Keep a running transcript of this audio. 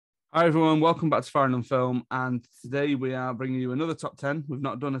Hi everyone, welcome back to Foreign on Film, and today we are bringing you another top 10. We've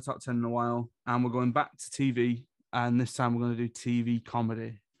not done a top 10 in a while, and we're going back to TV, and this time we're going to do TV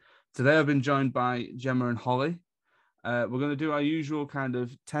comedy. Today I've been joined by Gemma and Holly. We're going to do our usual kind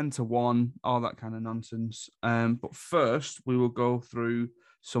of 10 to 1, all that kind of nonsense. But first, we will go through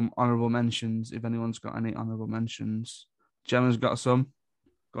some honourable mentions, if anyone's got any honourable mentions. Gemma's got some.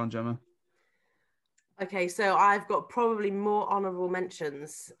 Go on, Gemma. Okay, so I've got probably more honourable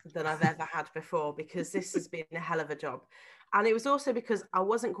mentions than I've ever had before because this has been a hell of a job. And it was also because I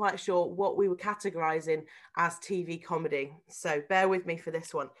wasn't quite sure what we were categorising as TV comedy. So bear with me for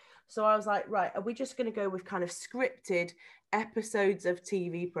this one. So I was like, right, are we just going to go with kind of scripted episodes of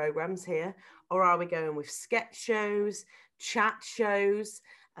TV programmes here? Or are we going with sketch shows, chat shows,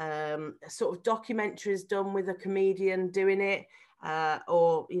 sort of documentaries done with a comedian doing it?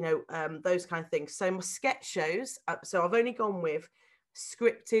 Or those kind of things. So my sketch shows, so I've only gone with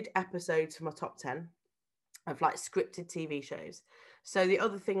scripted episodes for my top 10 of like scripted TV shows. So the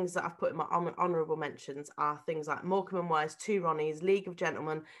other things that I've put in my honourable mentions are things like Morecambe and Wise, Two Ronnies, League of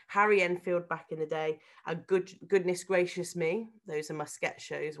Gentlemen, Harry Enfield back in the day, and Goodness Gracious Me. Those are my sketch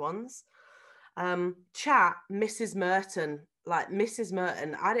shows ones. Chat, Mrs. Merton. Like Mrs.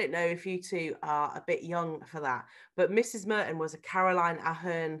 Merton, I don't know if you two are a bit young for that, but Mrs. Merton was a Caroline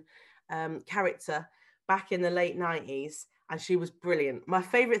Aherne character back in the late 90s, and she was brilliant. My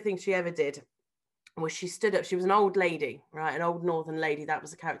favourite thing she ever did was she stood up. She was an old lady, right? An old northern lady. That was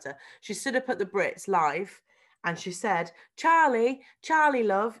the character. She stood up at the Brits live and she said, Charlie,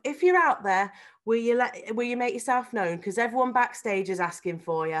 love, if you're out there, will you make yourself known? Because everyone backstage is asking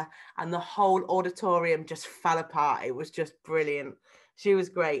for you. And the whole auditorium just fell apart. It was just brilliant. She was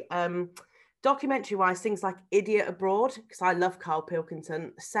great. Documentary wise, things like Idiot Abroad, because I love Carl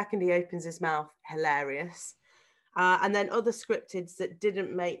Pilkington. The second he opens his mouth, hilarious. And then other scripteds that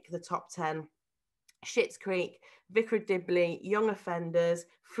didn't make the top 10. Schitt's Creek, Vicar of Dibley, Young Offenders,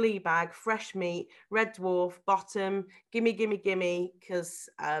 Fleabag, Fresh Meat, Red Dwarf, Bottom, Gimme Gimme Gimme, because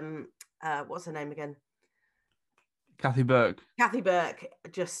what's her name again? Kathy Burke. Kathy Burke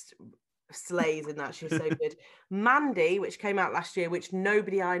just slays in that. She's so good. Mandy, which came out last year, which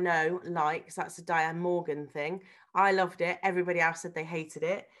nobody I know likes. That's a Diane Morgan thing. I loved it. Everybody else said they hated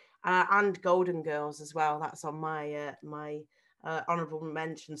it. And Golden Girls as well. That's on my honourable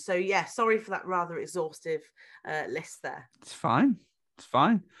mention. So yeah, sorry for that rather exhaustive list there. It's fine. It's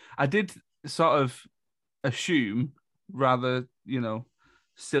fine. I did sort of assume, rather,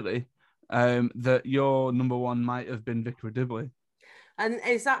 silly, that your number one might have been Vicar of Dibley. And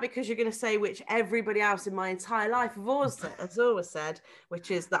is that because you're going to say which everybody else in my entire life has always said, which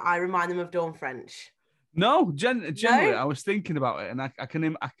is that I remind them of Dawn French? No, generally, I was thinking about it, and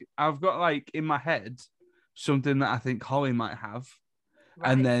I've got like in my head something that I think Holly might have,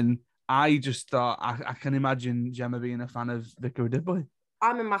 right. And then I just thought I can imagine Gemma being a fan of Vicar of Dibley.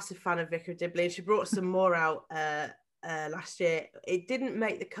 I'm a massive fan of Vicar of Dibley, and she brought some more out last year. It didn't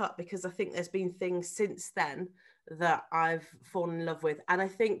make the cut because I think there's been things since then that I've fallen in love with. And I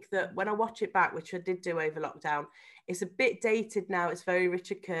think that when I watch it back, which I did do over lockdown, it's a bit dated now. It's very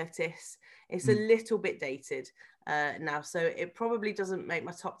Richard Curtis. It's a little bit dated now. So it probably doesn't make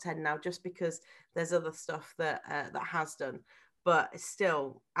my top 10 now just because there's other stuff that has done. But it's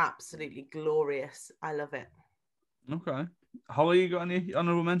still absolutely glorious. I love it. Okay. Holly, you got any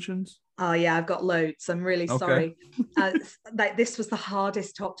honourable mentions? Oh yeah, I've got loads. I'm really sorry. Like this was the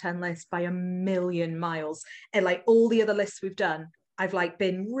hardest top 10 list by a million miles. And like all the other lists we've done, I've like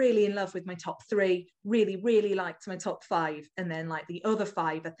been really in love with my top 3, really, really liked my top 5. And then like the other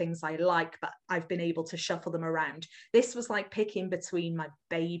 5 are things I like, but I've been able to shuffle them around. This was like picking between my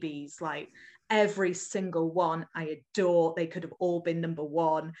babies, like every single one I adore. They could have all been number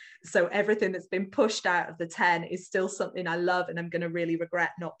 1. So everything that's been pushed out of the 10 is still something I love, and I'm going to really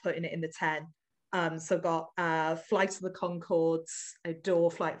regret not putting it in the 10. So I've got Flight of the Conchords,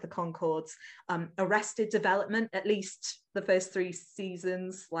 adore Flight of the Conchords, Arrested Development, at least the first 3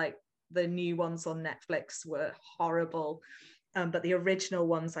 seasons, like the new ones on Netflix were horrible. But the original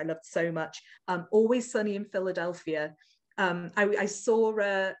ones I loved so much. Always Sunny in Philadelphia. I saw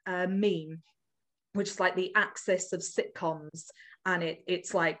a meme, which is like the axis of sitcoms. And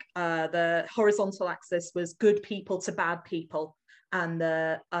it's like the horizontal axis was good people to bad people. And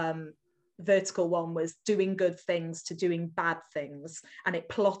the vertical one was doing good things to doing bad things. And it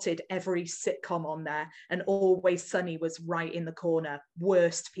plotted every sitcom on there. And Always Sunny was right in the corner.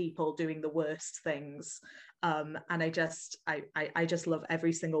 Worst people doing the worst things. And I just love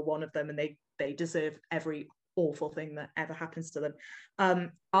every single one of them. And they deserve every awful thing that ever happens to them.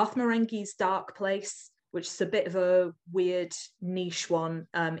 Arthur Marenghi's Dark Place which is a bit of a weird niche one.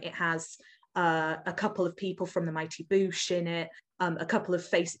 It has a couple of people from the Mighty Boosh in it, a couple of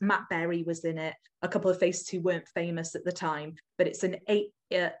Matt Berry was in it, a couple of faces who weren't famous at the time, but it's a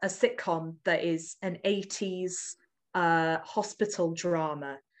sitcom that is an 80s hospital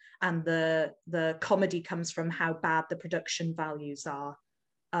drama, and the comedy comes from how bad the production values are.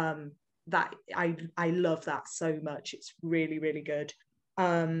 That I love that so much. It's really, really good.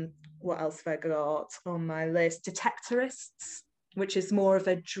 What else have I got on my list? Detectorists, which is more of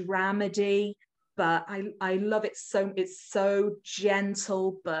a dramedy, but I love it so. It's so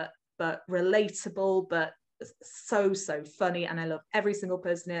gentle but relatable, but so funny, and I love every single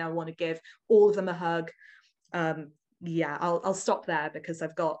person in. I want to give all of them a hug. Yeah, I'll stop there because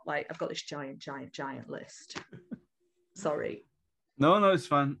I've got this giant list. Sorry. No, it's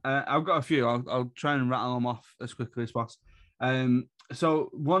fine. I've got a few. I'll try and rattle them off as quickly as possible. So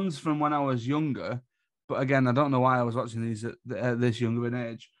one's from when I was younger, but again, I don't know why I was watching these at this younger of an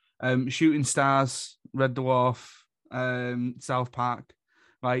age. Shooting Stars, Red Dwarf, South Park.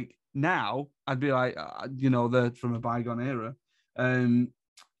 Like now, I'd be like, they're from a bygone era.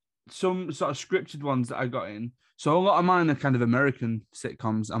 Some sort of scripted ones that I got in. So a lot of mine are kind of American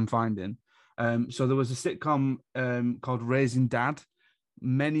sitcoms I'm finding. So there was a sitcom called Raising Dad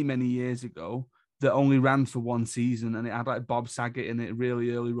many, many years ago that only ran for one season, and it had like Bob Saget in it, a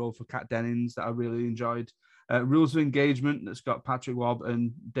really early role for Kat Dennings that I really enjoyed. Rules of Engagement that's got Patrick Waugh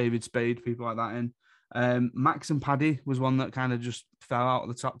and David Spade, people like that in. Max and Paddy was one that kind of just fell out of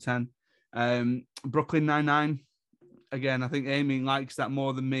the top 10. Brooklyn Nine-Nine, again, I think Amy likes that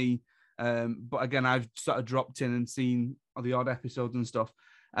more than me. But again, I've sort of dropped in and seen the odd episodes and stuff.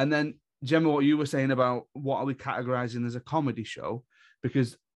 And then, Gemma, what you were saying about what are we categorizing as a comedy show?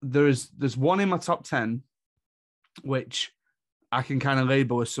 Because there's one in my top 10, which I can kind of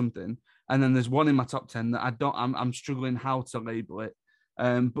label as something. And then there's one in my top 10 that I'm struggling how to label it.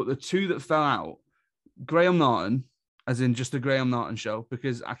 But the two that fell out, Graham Norton, as in just the Graham Norton show,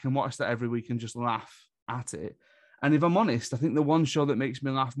 because I can watch that every week and just laugh at it. And if I'm honest, I think the one show that makes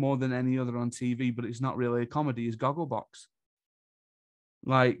me laugh more than any other on TV, but it's not really a comedy, is Gogglebox.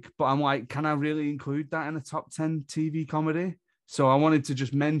 But I'm like, can I really include that in a top 10 TV comedy? So I wanted to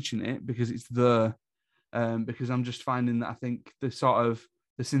just mention it because it's there, because I'm just finding that I think the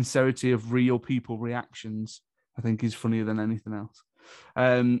sincerity of real people reactions, I think, is funnier than anything else.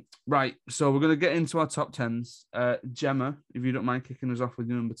 Right, so we're going to get into our top 10s. Gemma, if you don't mind kicking us off with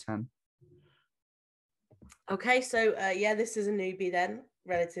your number 10. Okay, so this is a newbie then,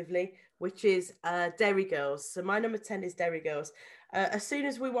 relatively, which is Derry Girls. So my number 10 is Derry Girls. As soon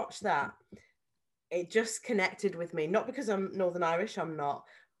as we watched that, it just connected with me. Not because I'm Northern Irish, I'm not,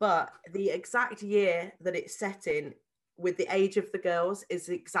 but the exact year that it's set in with the age of the girls is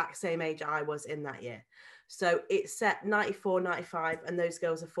the exact same age I was in that year. So it's set 94, 95, and those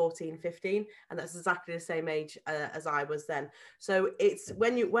girls are 14, 15, and that's exactly the same age as I was then. So it's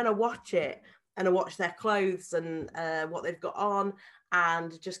when I watch it, and I watch their clothes and what they've got on,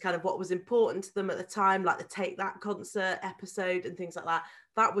 and just kind of what was important to them at the time, like the Take That concert episode and things like that.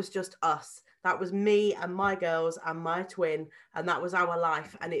 That was just us. That was me and my girls and my twin, and that was our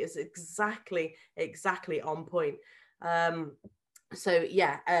life. And it is exactly on point. I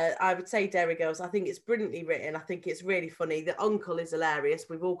would say Derry Girls. I think it's brilliantly written. I think it's really funny. The uncle is hilarious.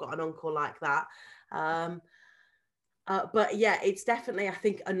 We've all got an uncle like that. But yeah, it's definitely, I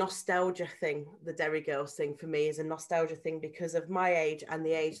think, a nostalgia thing. The Derry Girls thing for me is a nostalgia thing because of my age and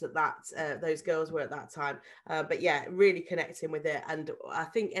the age that those girls were at that time. But yeah, really connecting with it. And I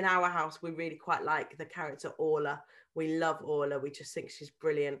think in our house, we really quite like the character Orla. We love Orla. We just think she's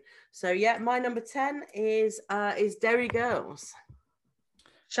brilliant. So yeah, my number 10 is Derry Girls.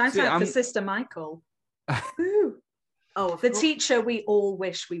 Shout out for Sister Michael. Ooh. Oh, the teacher we all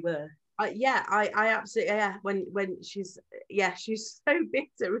wish we were. I absolutely, when she's so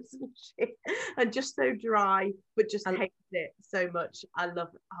bitter, isn't she? And just so dry, but just hates it so much. I love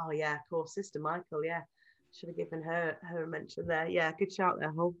it. Oh yeah, of course, Sister Michael. Yeah, should have given her a mention there. Yeah, good shout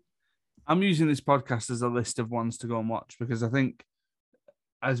there, Hull. I'm using this podcast as a list of ones to go and watch because I think,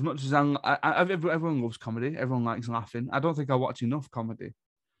 as much as everyone loves comedy, everyone likes laughing. I don't think I watch enough comedy,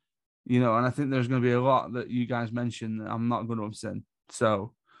 and I think there's going to be a lot that you guys mentioned that I'm not going to have seen.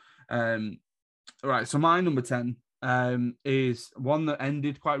 So. Right, so my number 10 is one that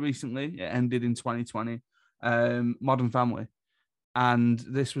ended quite recently. It ended in 2020, Modern Family. And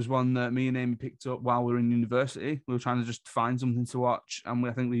this was one that me and Amy picked up while we were in university. We were trying to just find something to watch. And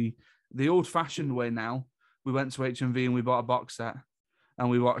I think the old-fashioned way now, we went to HMV and we bought a box set. And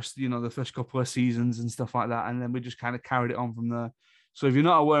we watched, the first couple of seasons and stuff like that. And then we just kind of carried it on from there. So if you're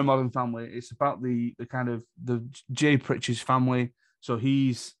not aware of Modern Family, it's about the kind of the Jay Pritchard's family. So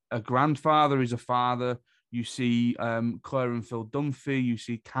he's a grandfather, he's a father. You see Claire and Phil Dunphy, you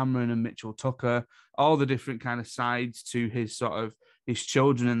see Cameron and Mitchell Tucker, all the different kind of sides to his sort of his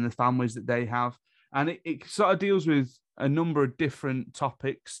children and the families that they have. And it sort of deals with a number of different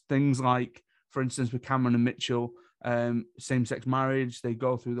topics, things like, for instance, with Cameron and Mitchell, same-sex marriage. They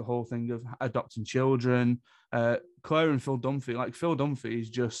go through the whole thing of adopting children. Claire and Phil Dunphy, like Phil Dunphy is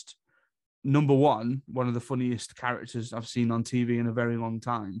just number one of the funniest characters I've seen on TV in a very long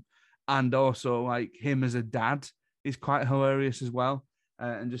time. And also like him as a dad is quite hilarious as well.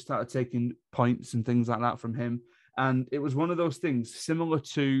 And just started taking points and things like that from him. And it was one of those things similar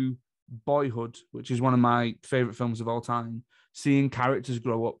to Boyhood, which is one of my favorite films of all time, seeing characters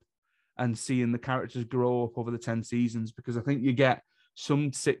grow up and seeing the characters grow up over the 10 seasons, because I think you get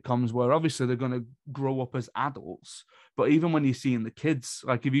some sitcoms where obviously they're going to grow up as adults, but even when you're seeing the kids,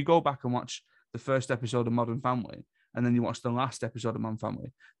 like if you go back and watch the first episode of Modern Family and then you watch the last episode of Modern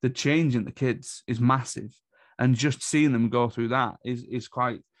Family, the change in the kids is massive, and just seeing them go through that is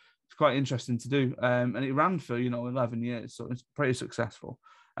quite interesting to do. And it ran for 11 years, so it's pretty successful.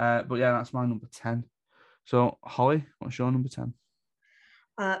 But yeah, that's my number 10. So Holly, what's your number 10?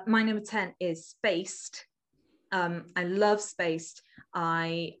 My number 10 is Spaced. I love Spaced.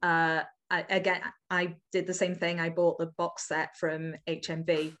 I did the same thing. I bought the box set from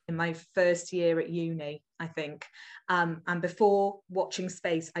HMV in my first year at uni, I think. And before watching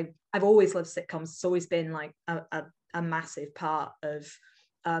Spaced, I've always loved sitcoms. It's always been like a massive part of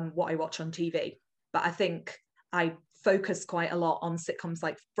what I watch on TV. But I think I focus quite a lot on sitcoms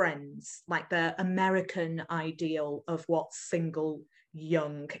like Friends, like the American ideal of what single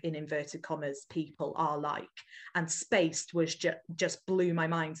young, in inverted commas, people are like. And Spaced was just blew my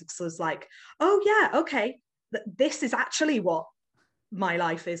mind, because I was like, oh yeah, okay, this is actually what my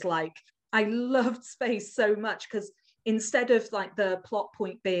life is like. I loved Spaced so much, because instead of like the plot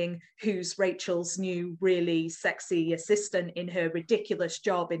point being who's Rachel's new really sexy assistant in her ridiculous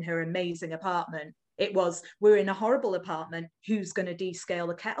job in her amazing apartment, it was, we're in a horrible apartment, who's going to descale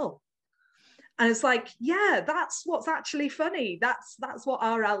the kettle? And it's like, yeah, that's what's actually funny. That's what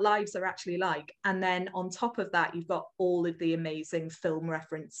our lives are actually like. And then on top of that, you've got all of the amazing film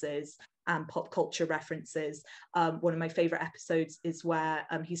references and pop culture references. One of my favorite episodes is where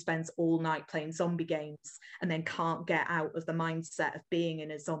he spends all night playing zombie games and then can't get out of the mindset of being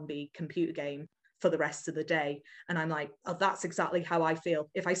in a zombie computer game for the rest of the day. And I'm like, oh, that's exactly how I feel.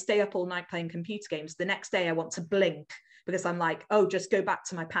 If I stay up all night playing computer games, the next day I want to blink, because I'm like, oh, just go back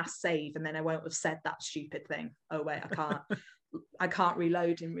to my past save and then I won't have said that stupid thing. Oh wait, I can't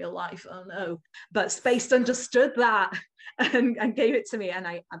reload in real life. Oh no. But Spaced understood that and gave it to me.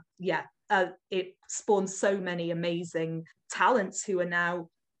 And it spawned so many amazing talents who are now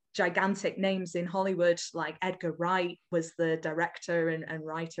gigantic names in Hollywood. Like Edgar Wright was the director and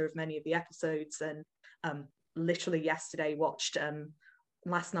writer of many of the episodes. And literally yesterday watched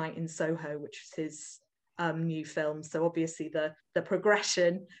Last Night in Soho, which is his new film. So obviously the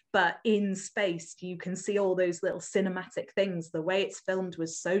progression, but in Spaced you can see all those little cinematic things. The way it's filmed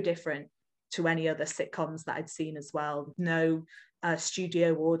was so different to any other sitcoms that I'd seen as well. No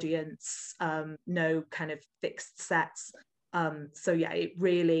studio audience, no kind of fixed sets. So yeah, it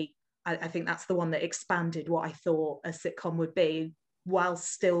really, I think that's the one that expanded what I thought a sitcom would be, while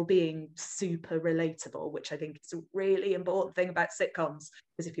still being super relatable, which I think is a really important thing about sitcoms,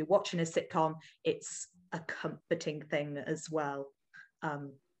 because if you're watching a sitcom, it's a comforting thing as well.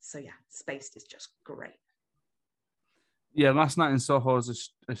 So yeah, Spaced is just great. Yeah, Last Night in Soho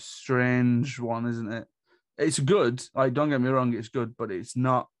is a strange one, isn't it? It's good. Like, don't get me wrong, it's good, but it's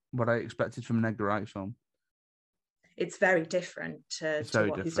not what I expected from an Edgar Wright film. It's very different to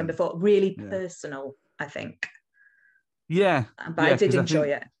what he's done before. Really personal, I think. Yeah. But I did enjoy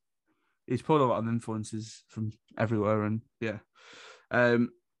it. He's pulled a lot of influences from everywhere, and yeah.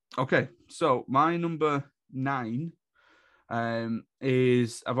 Okay, so my number 9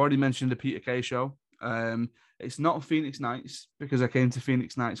 is, I've already mentioned the Peter Kay show. It's not Phoenix Nights, because I came to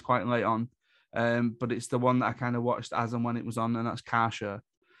Phoenix Nights quite late on, but it's the one that I kind of watched as and when it was on, and that's Car Share.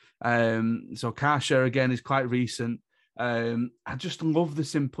 So Car Share, again, is quite recent. I just love the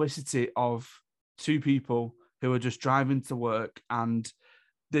simplicity of two people who are just driving to work, and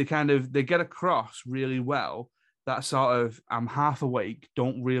they get across really well that sort of, I'm half awake,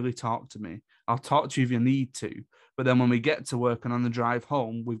 don't really talk to me. I'll talk to you if you need to. But then when we get to work and on the drive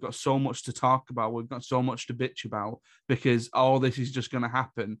home, we've got so much to talk about. We've got so much to bitch about, because all this is just going to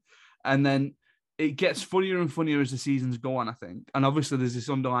happen. And then it gets funnier and funnier as the seasons go on, I think. And obviously there's this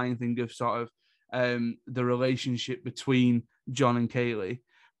underlying thing of sort of the relationship between John and Kaylee.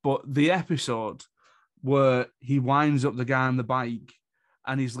 But the episode where he winds up the guy on the bike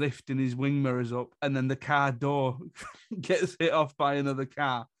and he's lifting his wing mirrors up, and then the car door gets hit off by another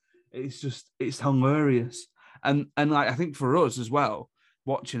car. It's hilarious. And like, I think for us as well,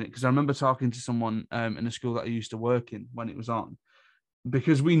 watching it, because I remember talking to someone in a school that I used to work in when it was on,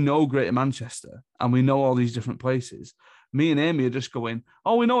 because we know Greater Manchester and we know all these different places. Me and Amy are just going,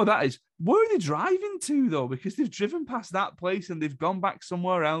 oh, we know where that is. Where are they driving to, though? Because they've driven past that place and they've gone back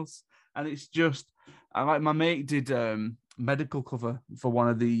somewhere else. And it's just, like, my mate did medical cover for one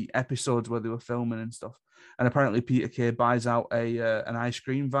of the episodes where they were filming and stuff. And apparently Peter Kay buys out an ice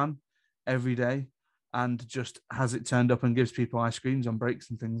cream van every day and just has it turned up and gives people ice creams on breaks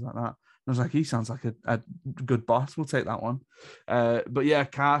and things like that. I was like, he sounds like a good boss. We'll take that one. But yeah,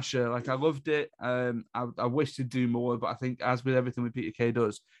 Kasha, like, I loved it. I wish to do more, but I think as with everything with Peter Kay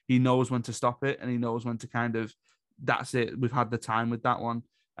does, he knows when to stop it and he knows when to kind of, that's it. We've had the time with that one.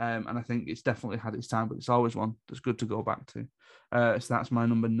 And I think it's definitely had its time, but it's always one that's good to go back to. So that's my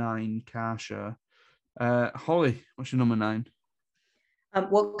number 9, Kasha. Holly, what's your number 9?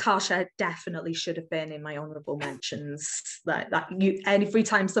 Well, Kasha definitely should have been in my honourable mentions. Every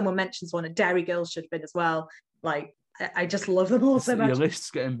time someone mentions one, a Derry Girl should have been as well. Like, I just love them all so much. Your list's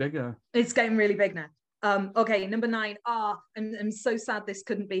getting bigger. It's getting really big now. Okay, number 9. I'm so sad this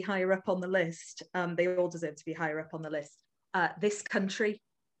couldn't be higher up on the list. They all deserve to be higher up on the list. This Country.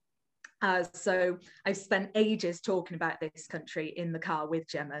 So I've spent ages talking about This Country in the car with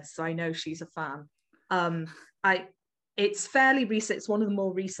Gemma, so I know she's a fan. It's fairly recent. It's one of the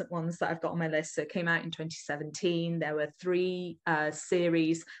more recent ones that I've got on my list. So it came out in 2017. There were 3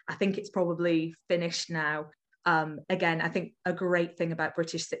 series. I think it's probably finished now. Again, I think a great thing about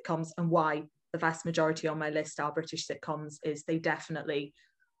British sitcoms, and why the vast majority on my list are British sitcoms, is they definitely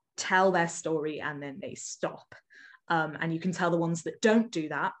tell their story and then they stop. And you can tell the ones that don't do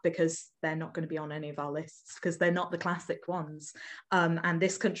that because they're not going to be on any of our lists because they're not the classic ones. And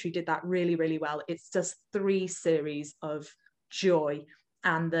This Country did that really, really well. It's just 3 series of joy,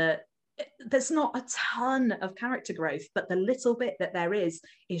 and there's not a ton of character growth, but the little bit that there is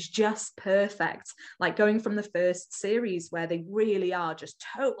just perfect. Like, going from the first series where they really are just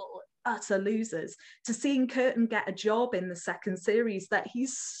total utter losers to seeing Curtin get a job in the second series that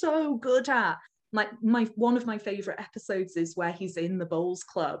he's so good at. Like, one of my favorite episodes is where he's in the bowls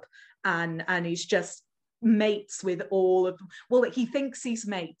club and he's just mates with he thinks he's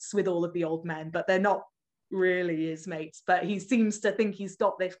mates with all of the old men, but they're not really his mates, but he seems to think he's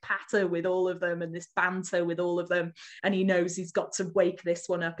got this patter with all of them and this banter with all of them, and he knows he's got to wake this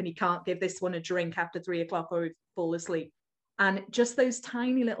one up and he can't give this one a drink after 3 o'clock or he'll fall asleep. And just those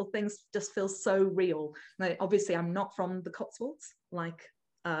tiny little things just feel so real. Now, obviously I'm not from the Cotswolds like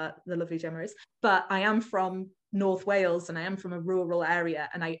the lovely Gemma is, but I am from North Wales and I am from a rural area,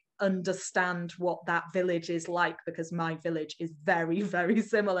 and I understand what that village is like because my village is very, very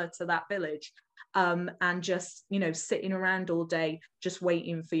similar to that village. And just, sitting around all day just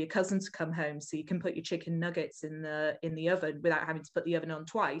waiting for your cousin to come home so you can put your chicken nuggets in the oven without having to put the oven on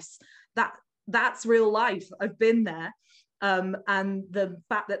twice. That's real life. I've been there. And the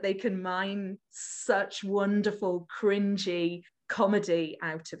fact that they can mine such wonderful cringy comedy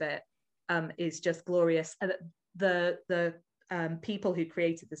out of it is just glorious. And the people who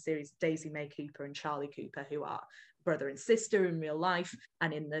created the series, Daisy May Cooper and Charlie Cooper, who are brother and sister in real life,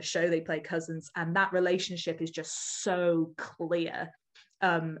 and in the show they play cousins, and that relationship is just so clear.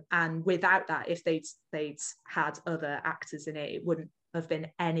 And without that, if they'd had other actors in it, it wouldn't have been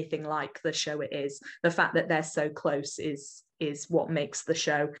anything like the show it is. The fact that they're so close is what makes the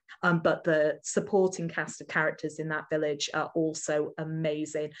show. But the supporting cast of characters in that village are also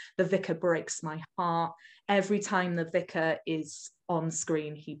amazing. The vicar breaks my heart. Every time the vicar is on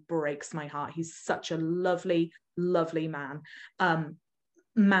screen, he breaks my heart. He's such a lovely, lovely man.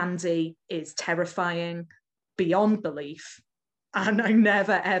 Mandy is terrifying beyond belief. And I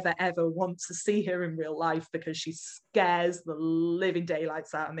never, ever, ever want to see her in real life because she scares the living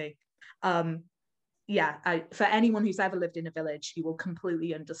daylights out of me. For anyone who's ever lived in a village, you will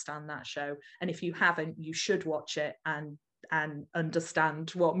completely understand that show. And if you haven't, you should watch it and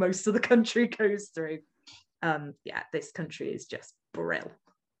understand what most of the country goes through. This country is just brilliant.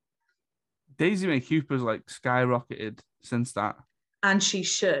 Daisy May Cooper's like skyrocketed since that. And she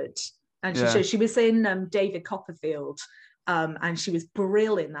should. She was in David Copperfield. And she was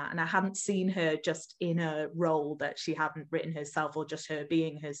brilliant in that, and I hadn't seen her just in a role that she hadn't written herself or just her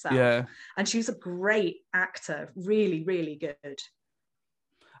being herself. And she was a great actor, really, really good.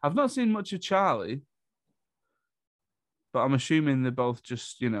 I've not seen much of Charlie, but I'm assuming they're both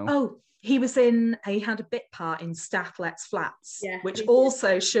just, Oh, He had a bit part in Stath Lets Flats, which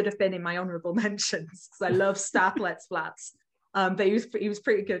also should have been in my honourable mentions because I love Stath Lets Flats. But he was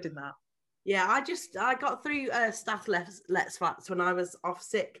pretty good in that. Yeah, I got through Stath Lets Flats when I was off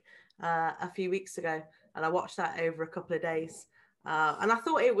sick a few weeks ago, and I watched that over a couple of days. And I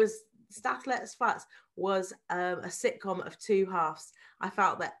thought Stath Lets Flats was a sitcom of two halves. I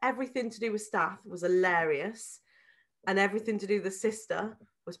felt that everything to do with Stath was hilarious, and everything to do with the sister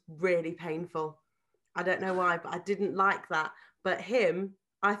was really painful. I don't know why, but I didn't like that. But him,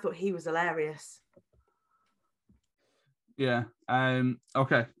 I thought he was hilarious. Yeah.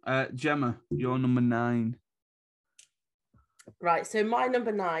 Okay. Gemma, you're number 9. Right. So my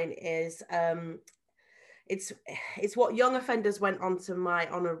number 9 is it's what Young Offenders went on to my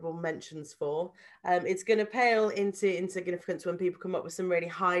honourable mentions for. It's going to pale into insignificance when people come up with some really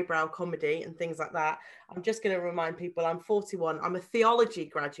highbrow comedy and things like that. I'm just going to remind people I'm 41. I'm a theology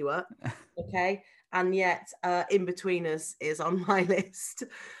graduate, okay? And yet In-Betweeners is on my list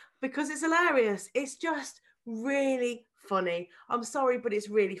because it's hilarious. It's just really funny. I'm sorry, but it's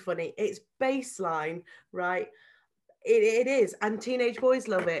really funny. It's baseline, right? It is, and teenage boys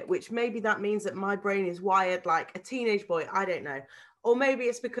love it, which maybe that means that my brain is wired like a teenage boy. I don't know. Or maybe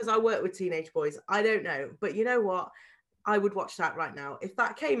it's because I work with teenage boys. I don't know. But you know what? I would watch that right now. If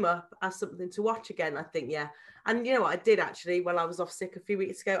that came up as something to watch again, I think, yeah. And you know what? I did actually, while I was off sick a few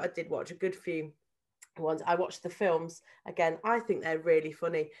weeks ago, I did watch a good few ones. I watched the films again. I think they're really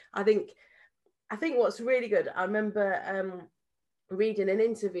funny. I think what's really good, I remember reading an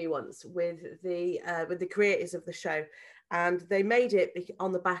interview once with the creators of the show, and they made it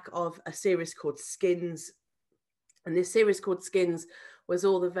on the back of a series called Skins, and this series called Skins was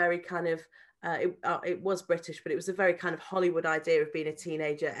all the very kind of it was British, but it was a very kind of Hollywood idea of being a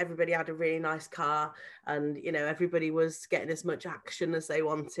teenager. Everybody had a really nice car, and you know, everybody was getting as much action as they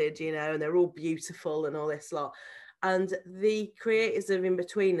wanted, you know, and they're all beautiful and all this lot. And the creators of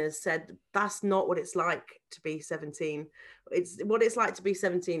In-Betweeners said that's not what it's like to be 17. What it's like to be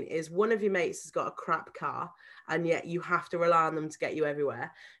 17 is one of your mates has got a crap car, and yet you have to rely on them to get you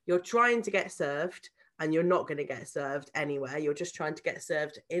everywhere. You're trying to get served, and you're not going to get served anywhere. You're just trying to get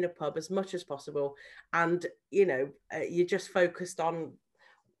served in a pub as much as possible. And, you know, you're just focused on,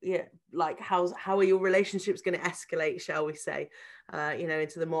 yeah, like how are your relationships going to escalate, shall we say, you know,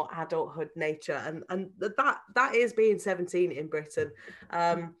 into the more adulthood nature, and that is being 17 in Britain.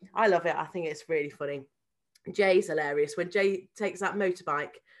 I love it. I think it's really funny. Jay's hilarious when Jay takes that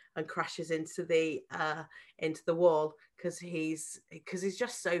motorbike and crashes into the wall because he's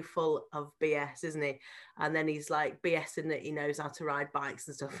just so full of BS, isn't he? And then he's like BSing that he knows how to ride bikes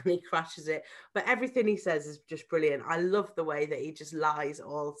and stuff, and he crashes it. But everything he says is just brilliant. I love the way that he just lies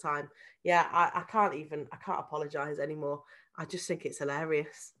all the time. Yeah, I can't apologize anymore. I just think it's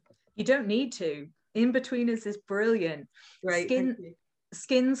hilarious. You don't need to. In-Betweeners is brilliant. Great.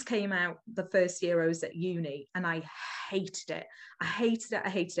 Skins came out the first year I was at uni, and I hated it. I hated it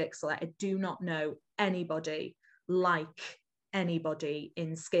because I do not know anybody in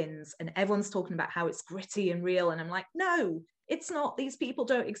Skins, and everyone's talking about how it's gritty and real, and I'm like, no, it's not. These people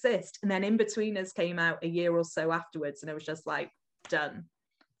don't exist. And then In-Betweeners came out a year or so afterwards, and it was just like, done.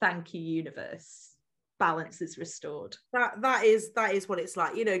 Thank you, universe. Balance is restored. That is what it's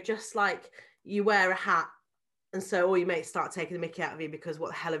like. You know, just like you wear a hat, and so all your mates start taking the mickey out of you because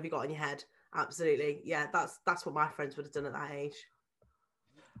what the hell have you got on your head? Absolutely. Yeah, that's what my friends would have done at that age.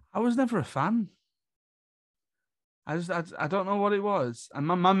 I was never a fan. I don't know what it was. And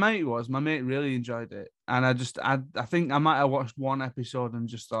my mate really enjoyed it. And I think I might have watched one episode and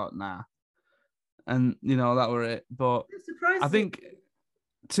just thought, nah. And, you know, that were it. But I think,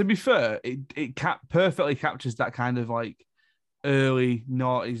 to be fair, it perfectly captures that kind of like early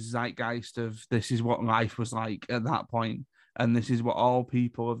noughties zeitgeist of this is what life was like at that point, and this is what all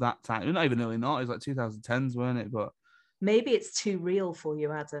people of that time, not even early noughties, like 2010s, weren't it? But maybe it's too real for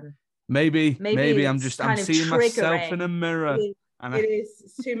you, Adam. Maybe I'm seeing myself in a mirror. It is.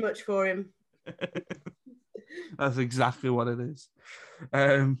 It's too much for him. That's exactly what it is.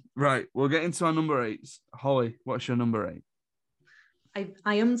 Right, we'll get into our number 8s. Holly, what's your number 8?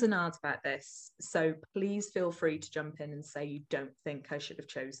 I ums and ahs about this, so please feel free to jump in and say you don't think I should have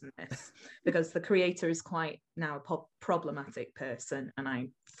chosen this, because the creator is quite now a problematic person, and I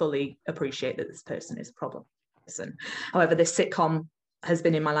fully appreciate that this person is a problem person. However, this sitcom has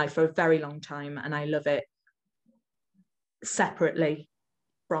been in my life for a very long time, and I love it separately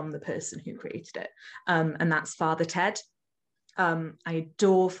from the person who created it, and that's Father Ted. I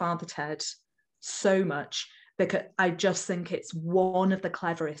adore Father Ted so much, because I just think it's one of the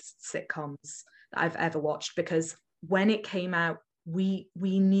cleverest sitcoms that I've ever watched, because when it came out, we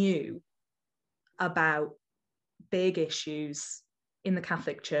knew about big issues in the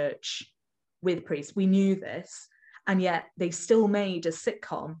Catholic Church with priests. We knew this, and yet they still made a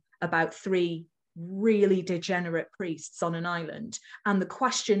sitcom about 3 really degenerate priests on an island. And the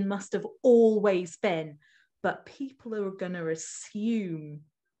question must have always been, but people are going to assume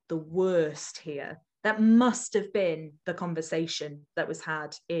the worst here. That must have been the conversation that was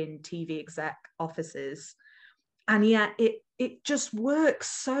had in TV exec offices. And yet it just works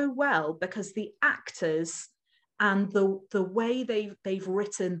so well because the actors and the way they've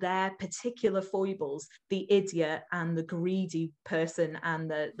written their particular foibles, the idiot and the greedy person and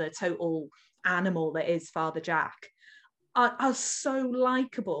the total animal that is Father Jack, are so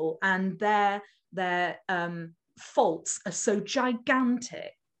likable, and their faults are so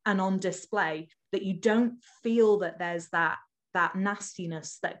gigantic and on display that you don't feel that there's that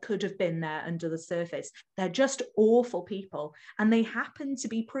nastiness that could have been there under the surface. They're just awful people, and they happen to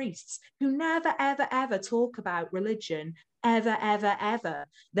be priests who never ever ever talk about religion ever.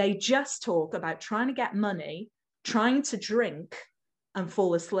 They just talk about trying to get money, trying to drink and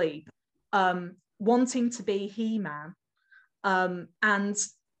fall asleep, wanting to be He-Man, and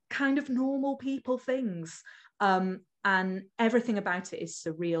kind of normal people things. And everything about it is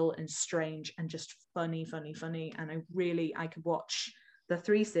surreal and strange and just funny. And I could watch the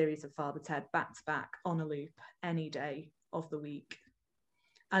 3 series of Father Ted back to back on a loop any day of the week.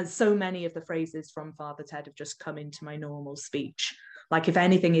 As so many of the phrases from Father Ted have just come into my normal speech. Like, if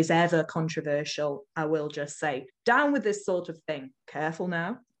anything is ever controversial, I will just say, down with this sort of thing, careful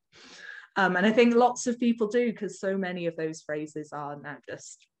now. And I think lots of people do, because so many of those phrases are now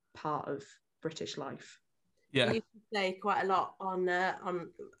just part of British life. Yeah. I used to say quite a lot on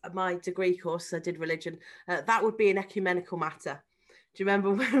my degree course. I did religion. That would be an ecumenical matter. Do you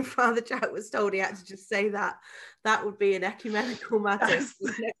remember when Father Jack was told he had to just say that? That would be an ecumenical matter. Yes.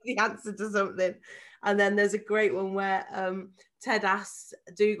 The answer to something. And then there's a great one where Ted asks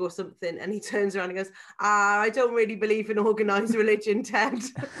Dougal something, and he turns around and goes, I don't really believe in organised religion, Ted.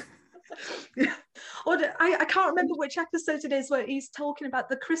 Yeah. Or I can't remember which episode it is where he's talking about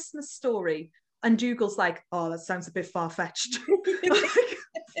the Christmas story. And Dougal's like, oh, that sounds a bit far-fetched.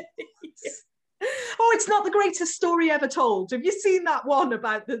 Oh, it's not the greatest story ever told. Have you seen that one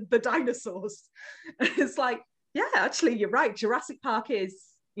about the dinosaurs? And it's like, yeah, actually, you're right. Jurassic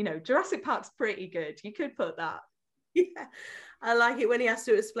Park's pretty good. You could put that. Yeah, I like it when he has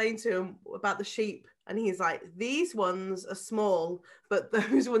to explain to him about the sheep. And he's like, these ones are small, but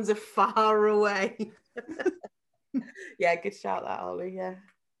those ones are far away. Yeah, good shout that, Ollie, yeah.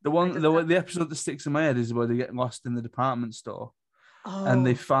 The episode that sticks in my head is where they get lost in the department store, and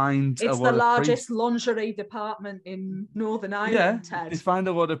they find it's the largest lingerie department in Northern Ireland. Yeah, Ted. They find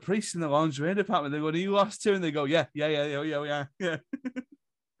a lot of priests in the lingerie department. They go, "Are you lost too?" And they go, "Yeah." The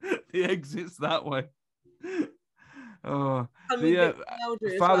exit's that way. Oh,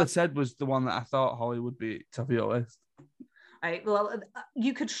 Father Ted was the one that I thought Holly would be top of your list. Right, well,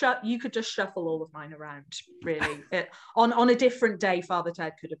 you could just shuffle all of mine around, really. On a different day, Father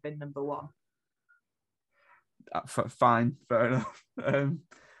Ted could have been number 1. Fine, fair enough.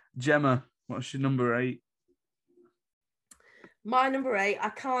 Gemma, what's your number 8? My number 8, I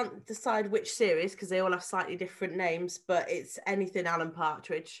can't decide which series because they all have slightly different names, but it's anything Alan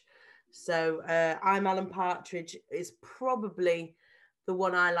Partridge. So I'm Alan Partridge is probably the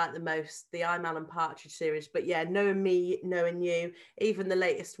one I like the most, the I'm Alan Partridge series. But yeah, Knowing Me, Knowing You, even the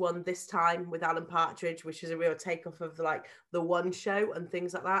latest one this time with Alan Partridge, which is a real takeoff of the One Show and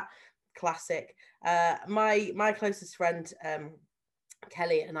things like that. Classic. My closest friend,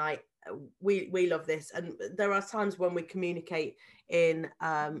 Kelly, and I, we love this. And there are times when we communicate in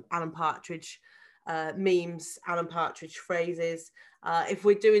Alan Partridge memes, Alan Partridge phrases. If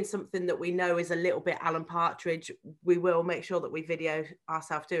we're doing something that we know is a little bit Alan Partridge, we will make sure that we video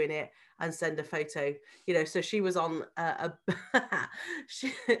ourselves doing it and send a photo. So she was on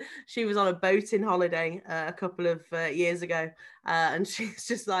she was on a boating holiday a couple of years ago, and she's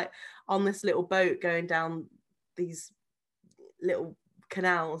just like on this little boat going down these little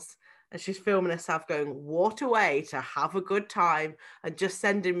canals. And she's filming herself going, what a way to have a good time, and just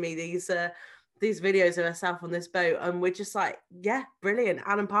sending me these videos of herself on this boat. And we're just like, yeah, brilliant.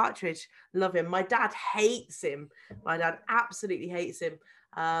 Alan Partridge, love him. My dad hates him. My dad absolutely hates him.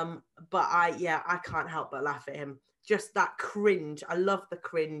 But I can't help but laugh at him. Just that cringe. I love the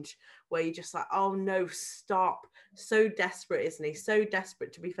cringe where you're just like, oh no, stop. So desperate, isn't he? So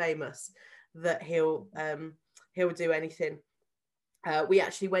desperate to be famous that he'll do anything. We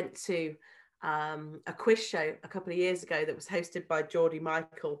actually went to a quiz show a couple of years ago that was hosted by Geordie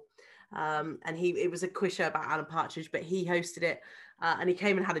Michael. and it was a quiz show about Alan Partridge, but he hosted it, and he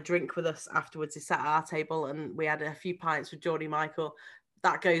came and had a drink with us afterwards. He sat at our table and we had a few pints with Geordie Michael.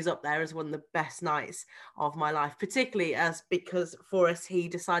 That goes up there as one of the best nights of my life, particularly because for us, he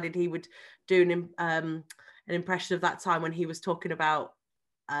decided he would do an impression of that time when he was talking about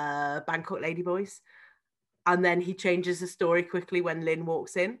Bangkok Ladyboys. And then he changes the story quickly when Lynn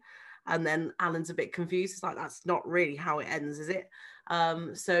walks in. And then Alan's a bit confused. It's like, that's not really how it ends, is it?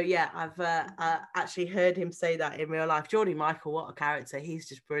 So yeah, I've actually heard him say that in real life. Geordie Michael, what a character. He's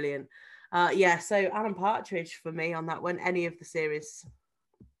just brilliant. So Alan Partridge for me on that one, any of the series.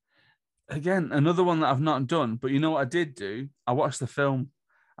 Again, another one that I've not done, but you know what I did do? I watched the film,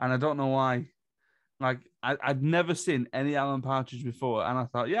 and I don't know why. Like, I'd never seen any Alan Partridge before, and I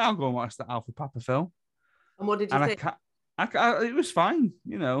thought, yeah, I'll go and watch the Alpha Papa film. And what did you think? It was fine,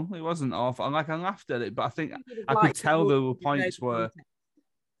 you know, it wasn't awful. I laughed at it, but I think I could tell there were points where,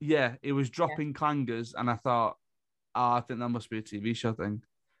 yeah, it was dropping clangers, and I thought, I think that must be a TV show thing.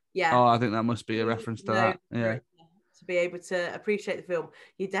 Yeah. Oh, I think that must be a reference to that. Yeah. To be able to appreciate the film,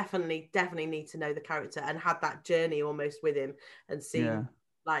 you definitely need to know the character and had that journey almost with him and see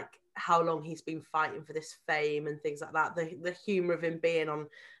like how long he's been fighting for this fame and things like that. The humor of him being on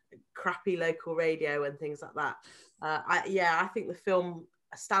crappy local radio and things like that. I think the film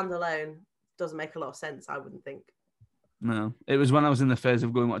standalone doesn't make a lot of sense. I wouldn't think. No, it was when I was in the phase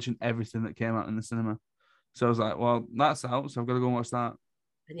of going watching everything that came out in the cinema. So I was like, well, that's out, so I've got to go and watch that.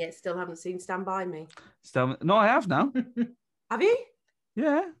 And yet still haven't seen Stand By Me. No, I have now. Have you?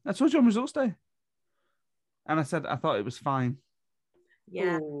 Yeah, I told you on results day. And I said I thought it was fine.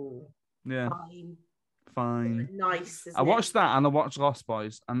 Yeah. Ooh. Yeah. Fine. Nice. I watched that and I watched Lost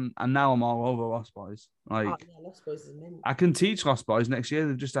Boys, and now I'm all over Lost Boys. Lost Boys is mint. I can teach Lost Boys next year.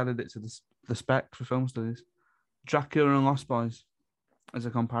 They've just added it to the spec for film studies. Dracula and Lost Boys as a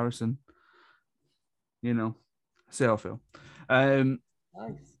comparison. You know, see how I feel.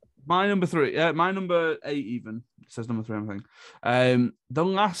 Nice. My number 3, my number 8 even. It says number 3, I think. The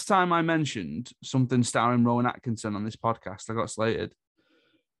last time I mentioned something starring Rowan Atkinson on this podcast, I got slated.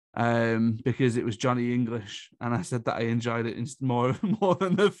 Because it was Johnny English, and I said that I enjoyed it more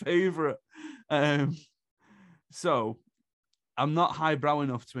than the favourite. So I'm not highbrow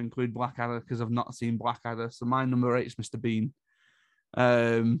enough to include Blackadder because I've not seen Blackadder. So my number 8 is Mr. Bean.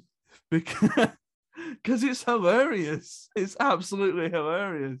 Because it's hilarious. It's absolutely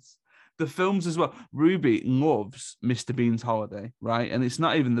hilarious. The films as well. Ruby loves Mr. Bean's Holiday, right? And it's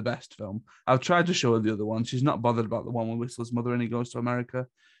not even the best film. I've tried to show her the other one. She's not bothered about the one with Whistler's mother and he goes to America.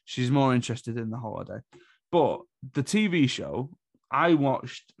 She's more interested in the holiday. But the TV show, I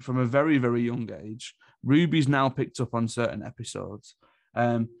watched from a very, very young age. Ruby's now picked up on certain episodes.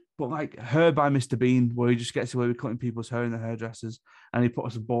 But like Her by Mr. Bean, where he just gets away with cutting people's hair in the hairdressers and he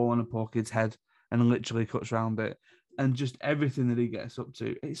puts a ball on a poor kid's head and literally cuts around it. And just everything that he gets up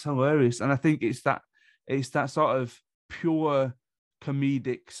to, it's hilarious. And I think it's that sort of pure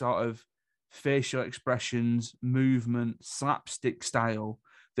comedic sort of facial expressions, movement, slapstick style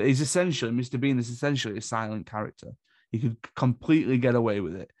that is essentially, Mr. Bean is essentially a silent character. He could completely get away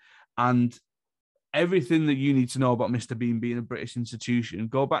with it. And everything that you need to know about Mr. Bean being a British institution,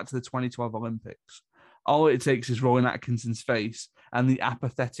 go back to the 2012 Olympics. All it takes is Rowan Atkinson's face and the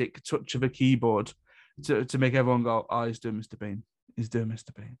apathetic touch of a keyboard to make everyone go, oh, he's doing Mr. Bean. He's doing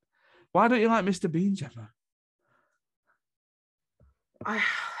Mr. Bean. Why don't you like Mr. Bean, Gemma? I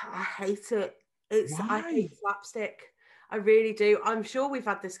hate it. I hate slapstick. I really do. I'm sure we've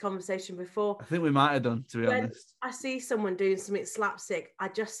had this conversation before. I think we might have done, to be honest. I see someone doing something slapstick, I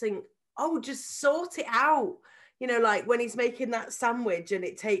just think, oh, just sort it out. You know, like when he's making that sandwich and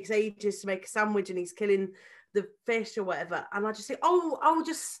it takes ages to make a sandwich and he's killing the fish or whatever. And I just think, oh,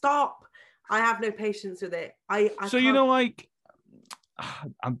 just stop. I have no patience with it. So, you know, like,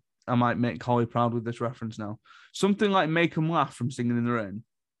 I might make Holly proud with this reference now. Something like Make 'Em Laugh from Singing in the Rain.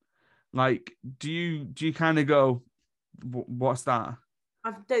 Like, do you kind of go, what's that?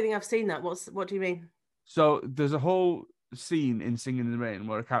 I don't think I've seen that. What do you mean? So there's a whole scene in Singing in the Rain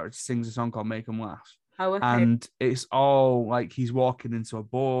where a character sings a song called Make 'Em Laugh. Oh, okay. And it's all like he's walking into a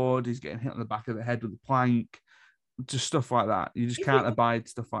board, he's getting hit on the back of the head with a plank, just stuff like that. You just can't abide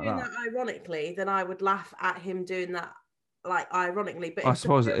stuff like that. Ironically, then I would laugh at him doing that, like ironically. But I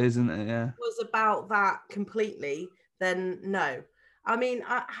suppose it is, isn't it? Yeah. If it was about that completely, then no. I mean,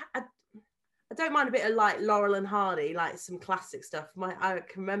 I don't mind a bit of like Laurel and Hardy, like some classic stuff. I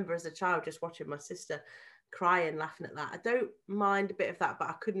can remember as a child just watching my sister cry and laughing at that. I don't mind a bit of that, but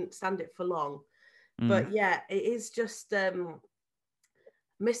I couldn't stand it for long. But yeah, it is just Mr.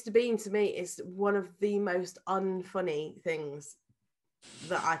 Bean to me is one of the most unfunny things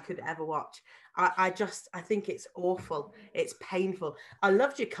that I could ever watch. I think it's awful. It's painful. I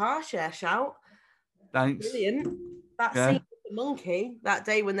loved your car share shout. Thanks. Brilliant. That scene with the monkey, that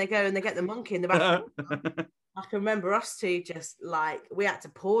day when they go and they get the monkey in the back. I can remember us two just like, we had to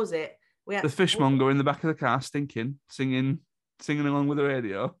pause it. The fishmonger in the back of the car stinking, singing along with the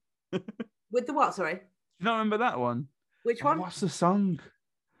radio. With the what, sorry? Do you not remember that one? Which one? What's the song?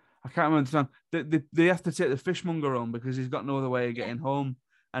 I can't remember the song. They have to take the fishmonger home because he's got no other way of getting home,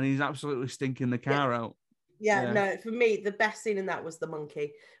 and he's absolutely stinking the car out. Yeah, no, for me, the best scene in that was the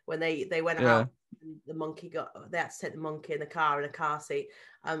monkey when they went out. And the monkey they had to take the monkey in the car in a car seat.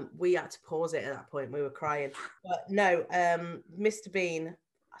 We had to pause it at that point. We were crying. But no, Mr. Bean,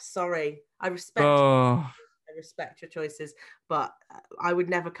 sorry, I respect your choices, but I would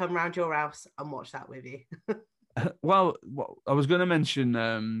never come round your house and watch that with you. Well, I was going to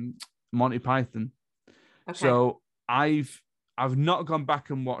mention Monty Python. Okay. So I've not gone back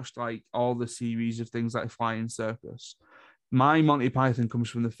and watched like all the series of things like Flying Circus. My Monty Python comes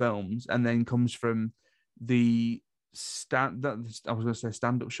from the films and then comes from the stand-up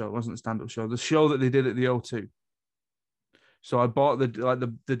show. It wasn't the stand-up show. The show that they did at the O2. So I bought the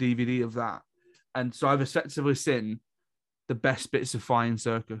DVD of that. And so I've effectively seen the best bits of Flying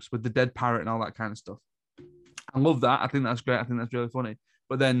Circus with the dead parrot and all that kind of stuff. I love that. I think that's great. I think that's really funny.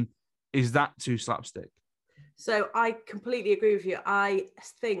 But then, is that too slapstick? So I completely agree with you. I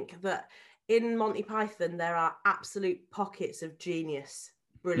think that in Monty Python, there are absolute pockets of genius.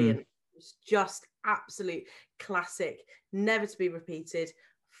 Brilliant. It's just absolute classic, never to be repeated,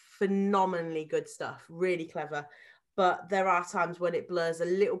 phenomenally good stuff, really clever. But there are times when it blurs a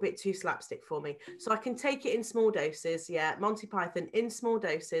little bit too slapstick for me. So I can take it in small doses. Yeah, Monty Python in small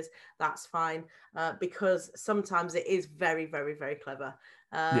doses, that's fine. Because sometimes it is very, very, very clever.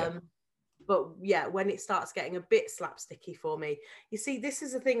 But yeah, when it starts getting a bit slapsticky for me, you see, this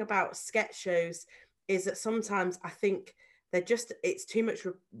is the thing about sketch shows, is that sometimes I think it's too much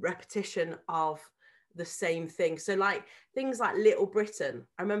repetition of the same thing. So like things like Little Britain.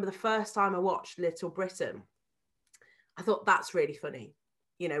 I remember the first time I watched Little Britain, I thought that's really funny.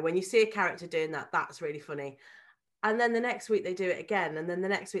 You know, when you see a character doing that, that's really funny. And then the next week they do it again. And then the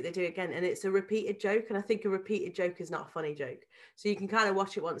next week they do it again. And it's a repeated joke. And I think a repeated joke is not a funny joke. So you can kind of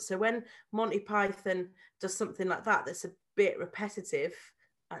watch it once. So when Monty Python does something like that, that's a bit repetitive,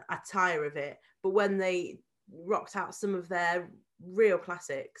 I tire of it. But when they rocked out some of their real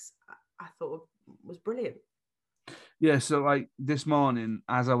classics, I thought was brilliant. Yeah, so like this morning,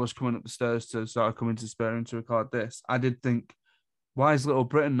 as I was coming up the stairs to start coming to spare room to record this, I did think, why is Little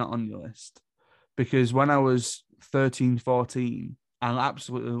Britain not on your list? Because when I was 13, 14, I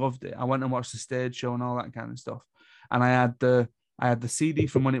absolutely loved it. I went and watched the stage show and all that kind of stuff. And I had the CD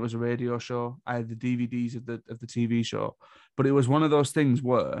from when it was a radio show. I had the DVDs of the TV show. But it was one of those things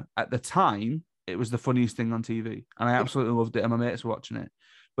where at the time it was the funniest thing on TV. And I absolutely loved it. And my mates were watching it.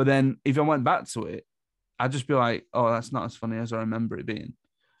 But then if I went back to it, I'd just be like, oh, that's not as funny as I remember it being.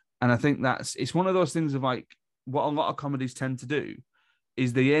 And I think it's one of those things of like what a lot of comedies tend to do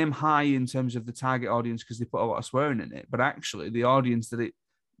is they aim high in terms of the target audience because they put a lot of swearing in it. But actually the audience that it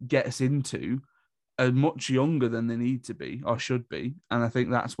gets into are much younger than they need to be or should be. And I think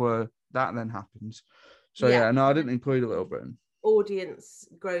that's where that then happens. So yeah, no, I didn't include a Little Britain. Audience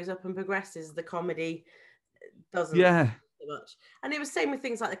grows up and progresses. The comedy doesn't so much. And it was same with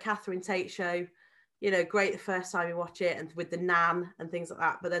things like the Catherine Tate show. You know, great the first time you watch it and with the Nan and things like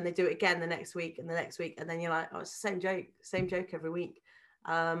that. But then they do it again the next week and the next week. And then you're like, oh, it's the same joke every week.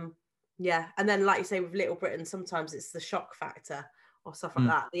 Yeah. And then, like you say, with Little Britain, sometimes it's the shock factor or stuff like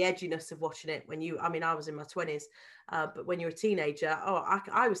that. The edginess of watching it I was in my 20s, but when you're a teenager,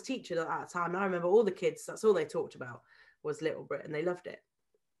 I was teaching at that time. And I remember all the kids, that's all they talked about was Little Britain. They loved it.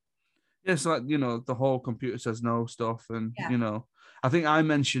 Yeah, so like, you know, the whole computer says no stuff. And, you know, I think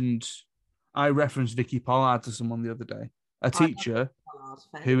I referenced Vicky Pollard to someone the other day, a teacher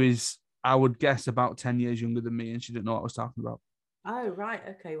who is, I would guess, about 10 years younger than me, and she didn't know what I was talking about. Oh, right.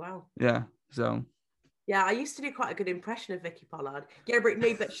 Okay, wow. Yeah, so. Yeah, I used to do quite a good impression of Vicky Pollard. Yeah,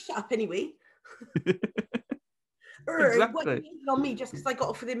 Brittany, but shut up anyway. Exactly. What are you on me just because I got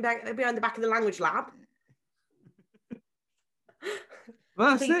off with him behind the back of the language lab?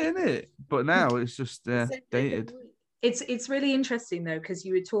 Well, that's it, isn't it? But now it's just dated. It's really interesting though, because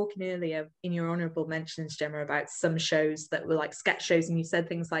you were talking earlier in your honourable mentions, Gemma, about some shows that were like sketch shows, and you said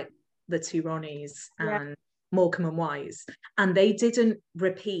things like The Two Ronnies and Morecambe and Wise, and they didn't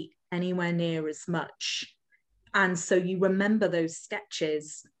repeat anywhere near as much. And so you remember those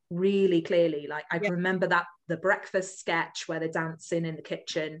sketches really clearly. Like I remember that the breakfast sketch where they're dancing in the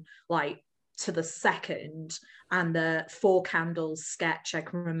kitchen, like to the second, and the Four Candles sketch, I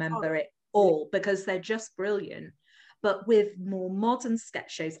can remember it all because they're just brilliant. But with more modern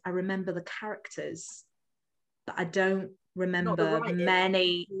sketch shows, I remember the characters, but I don't remember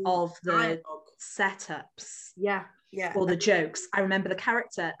many of the setups. Yeah. Or the jokes. I remember the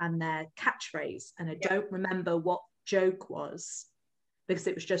character and their catchphrase, and I don't remember what joke was, because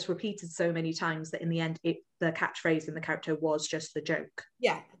it was just repeated so many times that in the end, the catchphrase and the character was just the joke.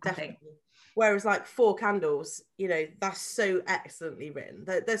 Yeah, definitely. Whereas like Four Candles, you know, that's so excellently written.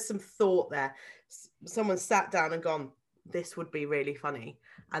 There's some thought there. Someone sat down and gone, this would be really funny,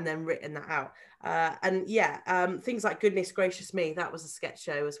 and then written that out. Things like Goodness Gracious Me, that was a sketch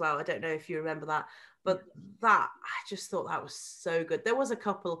show as well. I don't know if you remember that, but that, I just thought that was so good. There was a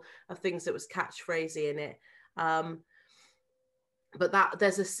couple of things that was catchphrasy in it. But that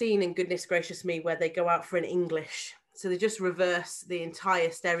there's a scene in Goodness Gracious Me where they go out for an English. So they just reverse the entire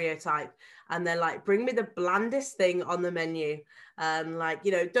stereotype, and they're like, bring me the blandest thing on the menu. Like,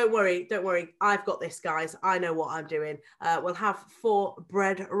 you know, don't worry. I've got this, guys. I know what I'm doing. We'll have 4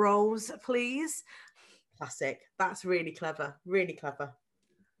 bread rolls, please. Classic. That's really clever. Really clever.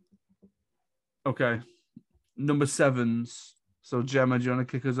 Okay. Number 7s. So Gemma, do you want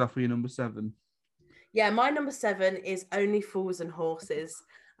to kick us off with your number 7? Yeah, my number 7 is Only Fools and Horses.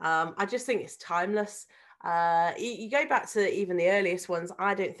 I just think it's timeless. You go back to even the earliest ones,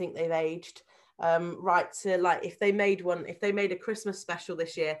 I don't think they've aged. Right to like, if they made a Christmas special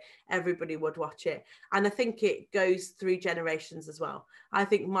this year, everybody would watch it. And I think it goes through generations as well. I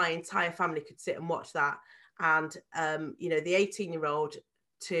think my entire family could sit and watch that. And, you know, the 18-year-old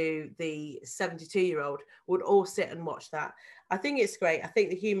to the 72-year-old would all sit and watch that. I think it's great. I think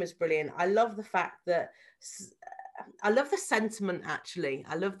the humor is brilliant. I love the fact that I love the sentiment, actually.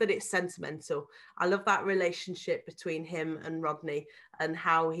 I love that it's sentimental. I love that relationship between him and Rodney, and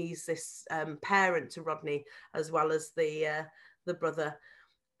how he's this parent to Rodney as well as the brother.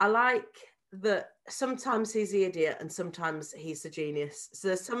 I like that sometimes he's the idiot and sometimes he's the genius. So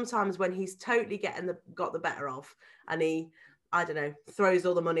there's sometimes when he's totally got the better of, and he, I don't know, throws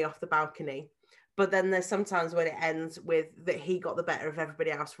all the money off the balcony. But then there's sometimes when it ends with that he got the better of everybody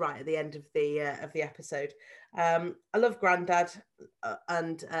else right at the end of the episode. I love Grandad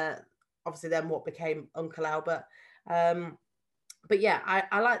and obviously then what became Uncle Albert. But yeah,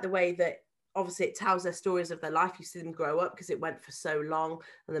 I like the way that obviously it tells their stories of their life. You see them grow up because it went for so long,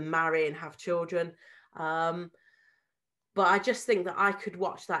 and then marry and have children. But I just think that I could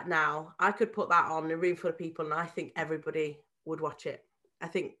watch that now. I could put that on in a room full of people, and I think everybody would watch it. I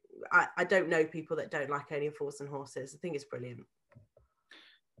think I don't know people that don't like Only Fools and Horses. I think it's brilliant.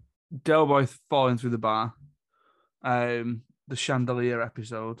 Del Boy falling through the bar, the chandelier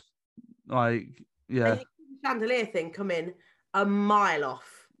episode, like, yeah, the chandelier thing come in a mile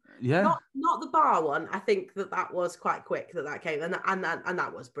off. Yeah, not the bar one. I think that was quite quick that came, and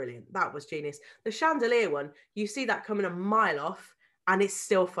that was brilliant. That was genius. The chandelier one, you see that coming a mile off, and it's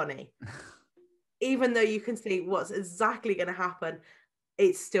still funny, even though you can see what's exactly going to happen.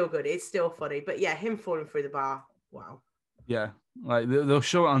 It's still good. It's still funny. But yeah, him falling through the bar. Wow. Yeah, like they'll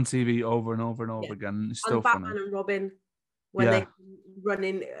show it on TV over and over and over again. It's still funny. Batman and Robin, when they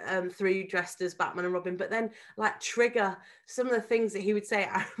running through dressed as Batman and Robin, but then like Trigger, some of the things that he would say.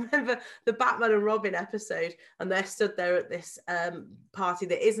 I remember the Batman and Robin episode, and they're stood there at this party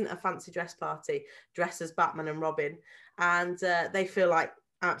that isn't a fancy dress party, dressed as Batman and Robin, and they feel like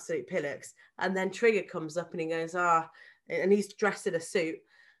absolute pillocks. And then Trigger comes up and he goes, and he's dressed in a suit,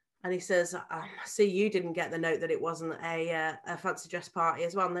 and he says, I see you didn't get the note that it wasn't a fancy dress party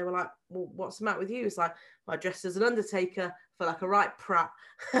as well. And they were like, well, what's the matter with you? It's like, well, I dressed as an undertaker for like a right prat.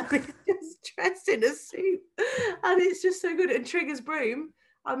 And he's just dressed in a suit. And it's just so good. And Trigger's broom,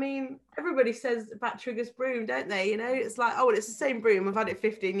 I mean, everybody says about Trigger's broom, don't they? You know, it's like, oh, well, it's the same broom. I've had it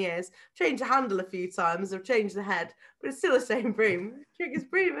 15 years. Changed the handle a few times. I've changed the head, but it's still the same broom. Trigger's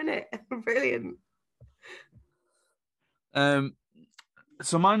broom, isn't it? Brilliant.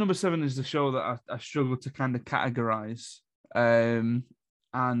 So my number 7 is the show that I struggle to kind of categorize, and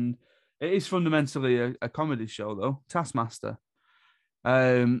it is fundamentally a comedy show though, Taskmaster.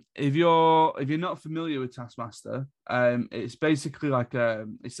 If you're not familiar with Taskmaster, it's basically like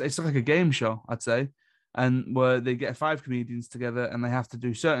it's like a game show, I'd say, and where they get 5 comedians together and they have to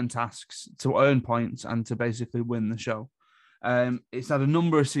do certain tasks to earn points and to basically win the show. It's had a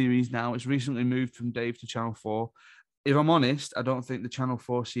number of series now. It's recently moved from Dave to Channel 4. If I'm honest, I don't think the Channel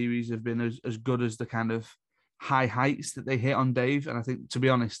 4 series have been as good as the kind of high heights that they hit on Dave. And I think, to be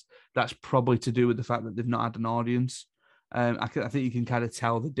honest, that's probably to do with the fact that they've not had an audience. I think you can kind of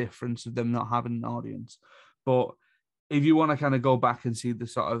tell the difference of them not having an audience. But if you want to kind of go back and see the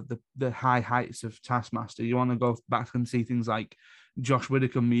sort of the high heights of Taskmaster, you want to go back and see things like Josh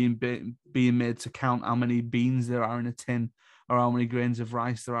Widdicombe being made to count how many beans there are in a tin or how many grains of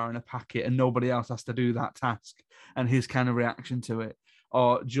rice there are in a packet, and nobody else has to do that task, and his kind of reaction to it.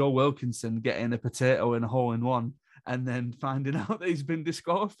 Or Joe Wilkinson getting a potato in a hole-in-one and then finding out that he's been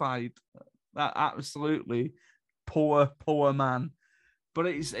disqualified. That absolutely poor man. But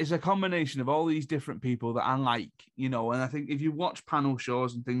it's a combination of all these different people that I like, you know, and I think if you watch panel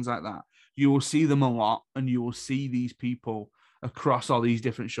shows and things like that, you will see them a lot, and you will see these people across all these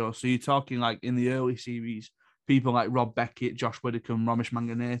different shows. So you're talking like in the early series, people like Rob Beckett, Josh Widdicombe, Ramesh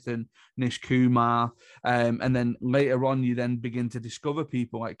Manganathan, Nish Kumar. And then later on, you then begin to discover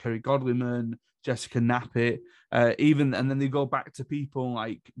people like Kerry Godliman, Jessica Knappett, and then they go back to people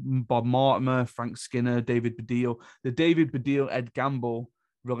like Bob Mortimer, Frank Skinner, David Baddiel. The David Baddiel-Ed Gamble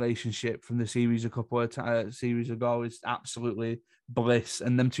relationship from the series a couple of series ago is absolutely bliss,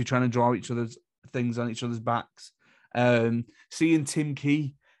 and them two trying to draw each other's things on each other's backs. Seeing Tim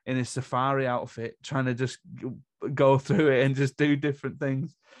Key in his safari outfit, trying to just go through it and just do different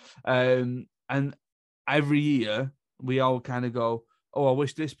things. And every year we all kind of go, oh, I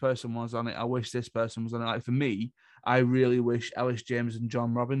wish this person was on it. I wish this person was on it. Like for me, I really wish Ellis James and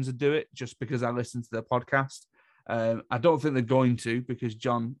John Robbins would do it, just because I listen to their podcast. I don't think they're going to, because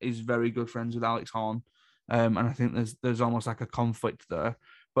John is very good friends with Alex Horne. And I think there's almost like a conflict there.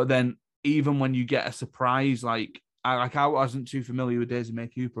 But then even when you get a surprise, like I wasn't too familiar with Daisy May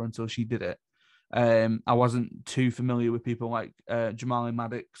Cooper until she did it. I wasn't too familiar with people like Jamali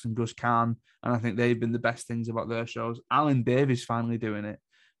Maddox and Gus Kahn, and I think they've been the best things about their shows. Alan Davies finally doing it,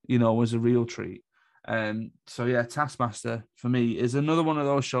 you know, was a real treat. So yeah, Taskmaster for me is another one of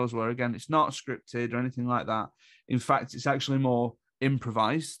those shows where, again, it's not scripted or anything like that. In fact, it's actually more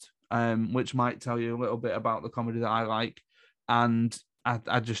improvised, which might tell you a little bit about the comedy that I like. And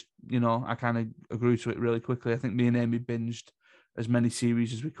I just, you know, I kind of grew to it really quickly. I think me and Amy binged as many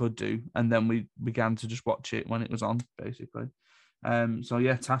series as we could do, and then we began to just watch it when it was on, basically. So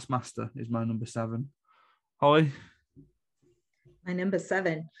yeah, Taskmaster is my number 7. Holly? My number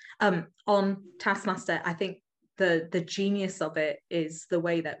 7. On Taskmaster, I think the genius of it is the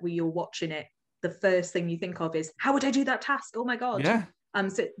way that when you're watching it, the first thing you think of is, how would I do that task? Oh my God. Yeah.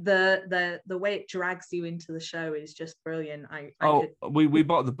 So the way it drags you into the show is just brilliant. We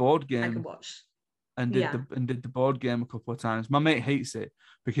bought the board game. I can watch. And did the board game a couple of times. My mate hates it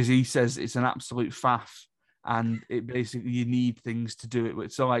because he says it's an absolute faff, and it basically, you need things to do it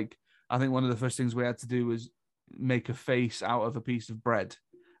with. So like, I think one of the first things we had to do was make a face out of a piece of bread,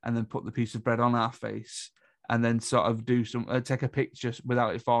 and then put the piece of bread on our face, and then sort of do take a picture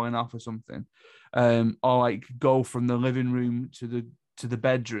without it falling off or something, or like go from the living room to the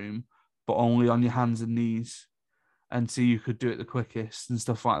bedroom, but only on your hands and knees, and see you could do it the quickest and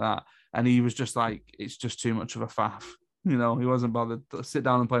stuff like that. And he was just like, it's just too much of a faff. You know, he wasn't bothered to sit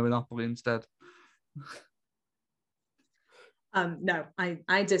down and play Monopoly instead. No,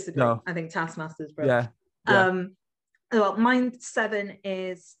 I disagree. No. I think Taskmaster is brilliant. Yeah. Well, mine 7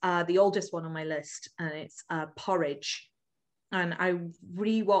 is the oldest one on my list, and it's Porridge. And I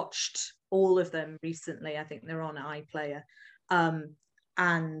rewatched all of them recently. I think they're on iPlayer.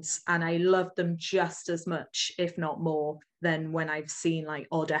 And I love them just as much, if not more, than when I've seen like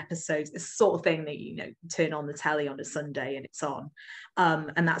odd episodes. It's the sort of thing that, you know, turn on the telly on a Sunday and it's on.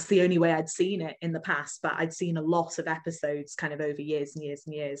 And that's the only way I'd seen it in the past, but I'd seen a lot of episodes kind of over years and years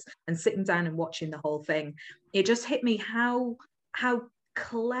and years, and sitting down and watching the whole thing, it just hit me how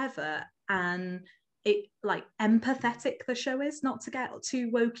clever and it like empathetic the show is. Not to get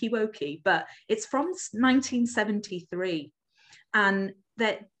too wokey, but it's from 1973. And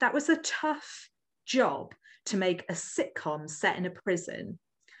that was a tough job to make a sitcom set in a prison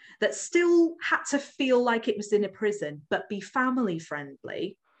that still had to feel like it was in a prison, but be family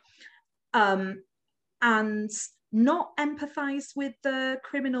friendly, and not empathize with the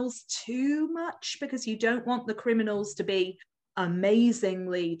criminals too much, because you don't want the criminals to be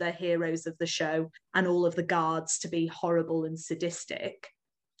amazingly the heroes of the show and all of the guards to be horrible and sadistic.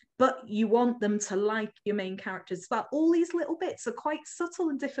 But you want them to like your main characters. But all these little bits are quite subtle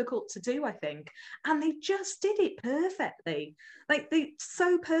and difficult to do, I think. And they just did it perfectly. Like, they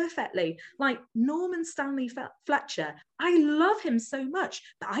so perfectly. Like Norman Stanley Fletcher, I love him so much,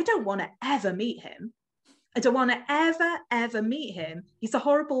 but I don't want to ever meet him. I don't want to ever meet him. He's a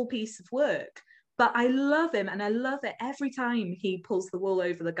horrible piece of work. But I love him, and I love it every time he pulls the wool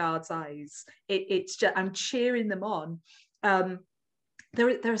over the guards' eyes. It's just, I'm cheering them on.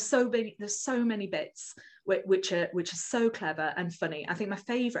 There are so many. There's so many bits which are so clever and funny. I think my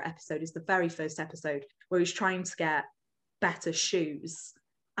favorite episode is the very first episode where he's trying to get better shoes.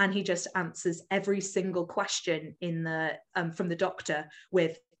 And he just answers every single question in the from the doctor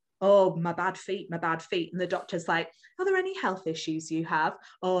with, oh, my bad feet. And the doctor's like, are there any health issues you have?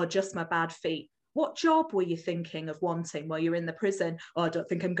 Oh, just my bad feet. What job were you thinking of wanting while you're in the prison? Oh, I don't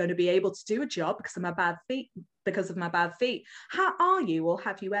think I'm going to be able to do a job because of my bad feet. How are you, or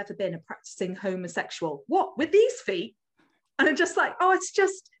have you ever been a practicing homosexual? What, with these feet? And I'm just like, oh, it's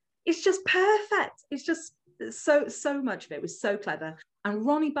just perfect. It's just so much of it was so clever. And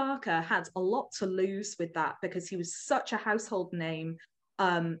Ronnie Barker had a lot to lose with that because he was such a household name.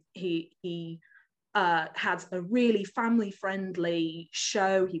 He had a really family-friendly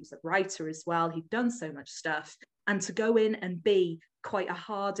show. He was a writer as well. He'd done so much stuff. And to go in and be quite a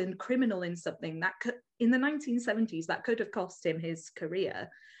hardened criminal in something that could, in the 1970s, that could have cost him his career.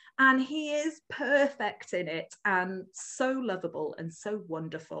 And he is perfect in it and so lovable and so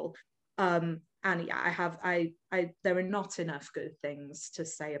wonderful. And yeah, there are not enough good things to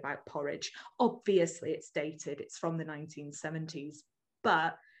say about Porridge. Obviously, it's dated. It's from the 1970s,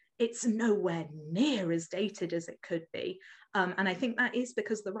 but it's nowhere near as dated as it could be. And I think that is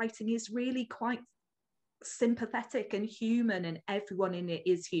because the writing is really quite sympathetic and human, and everyone in it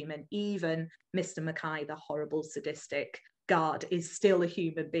is human. Even Mr. Mackay, the horrible, sadistic guard, is still a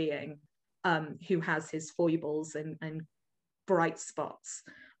human being who has his foibles and bright spots.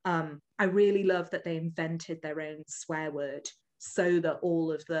 I really love that they invented their own swear word so that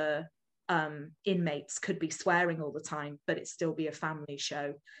all of the inmates could be swearing all the time, but it still be a family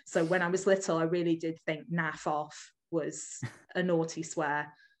show. So when I was little, I really did think naff off was a naughty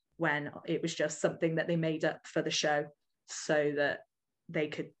swear, when it was just something that they made up for the show so that they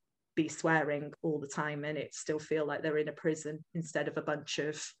could be swearing all the time and it still feel like they're in a prison instead of a bunch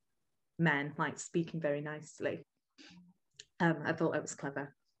of men like speaking very nicely. I thought that was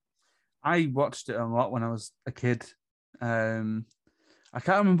clever. I watched it a lot when I was a kid. I can't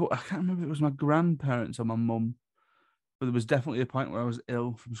remember if it was my grandparents or my mum, but there was definitely a point where I was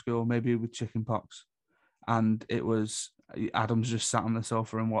ill from school, maybe with chicken pox, and it was Adams just sat on the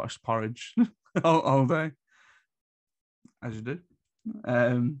sofa and watched Porridge all day, as you do.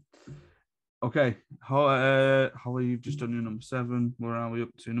 Okay, Holly, you've just done your number 7. Where are we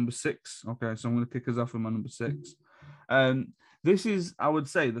up to? Number 6. Okay, so I'm going to kick us off with my number 6. This is, I would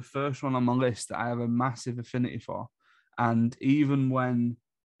say, the first one on my list that I have a massive affinity for. And even when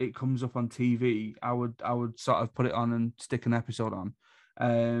it comes up on TV, I would sort of put it on and stick an episode on.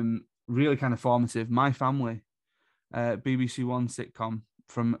 Really kind of formative. My Family, BBC One sitcom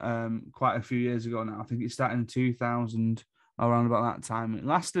from quite a few years ago now. I think it started in 2000, around about that time. It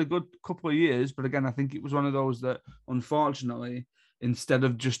lasted a good couple of years, but again, I think it was one of those that, unfortunately, instead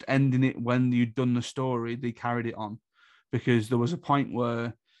of just ending it when you'd done the story, they carried it on. Because there was a point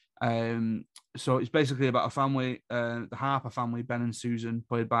where, so it's basically about a family, the Harper family, Ben and Susan,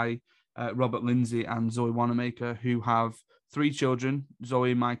 played by Robert Lindsay and Zoe Wanamaker, who have 3 children,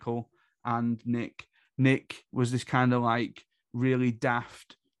 Zoe, Michael, and Nick. Nick was this kind of like really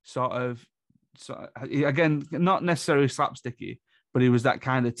daft again, not necessarily slapsticky, but he was that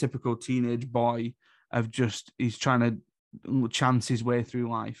kind of typical teenage boy of just, he's trying to chance his way through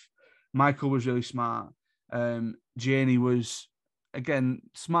life. Michael was really smart. Janie was, again,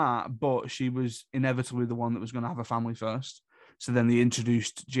 smart, but she was inevitably the one that was going to have a family first. So then they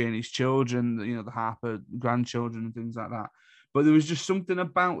introduced Janie's children, the Harper grandchildren and things like that. But there was just something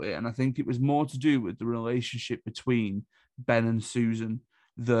about it, and I think it was more to do with the relationship between Ben and Susan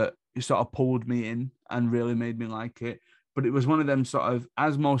that sort of pulled me in and really made me like it. But it was one of them sort of,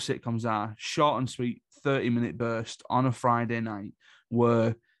 as most sitcoms are, short and sweet, 30-minute burst on a Friday night,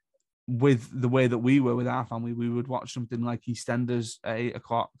 where with the way that we were with our family, we would watch something like EastEnders at 8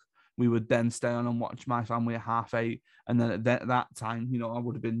 o'clock. We would then stay on and watch My Family at 8:30. And then at that time, I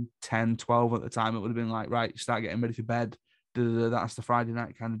would have been 10, 12 at the time. It would have been like, right, start getting ready for bed. That's the Friday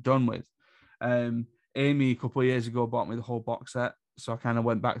night kind of done with. Amy, a couple of years ago, bought me the whole box set. So I kind of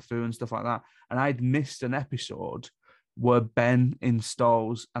went back through and stuff like that. And I'd missed an episode where Ben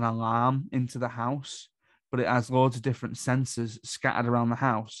installs an alarm into the house, but it has loads of different sensors scattered around the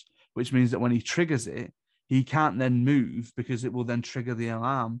house, which means that when he triggers it, he can't then move because it will then trigger the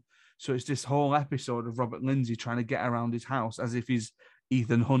alarm. So it's this whole episode of Robert Lindsay trying to get around his house as if he's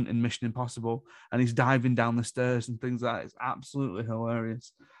Ethan Hunt in Mission Impossible, and he's diving down the stairs and things like that. It's absolutely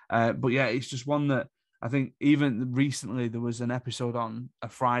hilarious. But yeah, it's just one that I think even recently there was an episode on a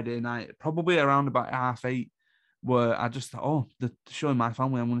Friday night, probably around about 8:30, where I just thought, the show in My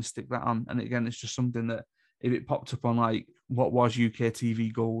Family, I'm going to stick that on. And again, it's just something that if it popped up on like what was UK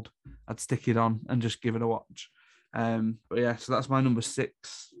TV Gold, I'd stick it on and just give it a watch. But yeah, so that's my number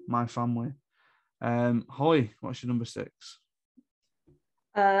 6, My Family. Hoy, what's your number 6?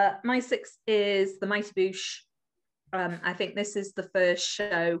 My 6 is The Mighty Boosh. I think this is the first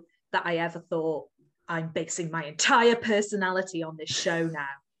show that I ever thought, I'm basing my entire personality on this show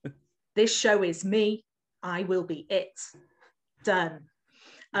now. This show is me. I will be it. Done.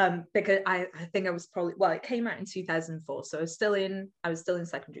 Because I think I was probably, well, it came out in 2004, so I was still in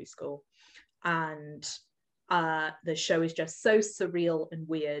secondary school, and the show is just so surreal and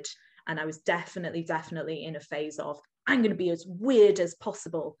weird, and I was definitely in a phase of, I'm going to be as weird as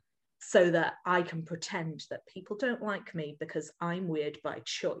possible so that I can pretend that people don't like me because I'm weird by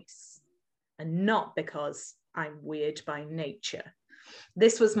choice and not because I'm weird by nature.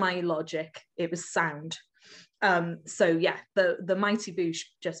 This was my logic. It was sound. So yeah, the Mighty Boosh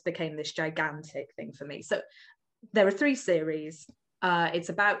just became this gigantic thing for me. So there are 3 series. It's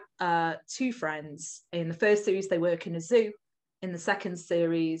about 2 friends. In the first series, they work in a zoo. In the second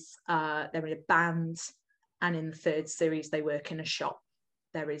series, they're in a band. And in the third series, they work in a shop.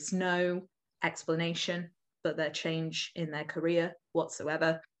 There is no explanation for their change in their career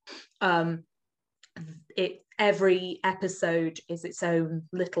whatsoever. Every episode is its own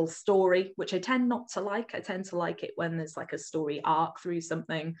little story, which I tend not to like. I tend to like it when there's like a story arc through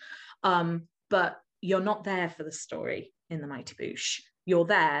something. But you're not there for the story in the Mighty Boosh. You're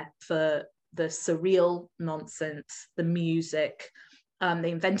there for the surreal nonsense, the music.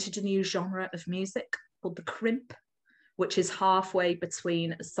 They invented a new genre of music called the crimp, which is halfway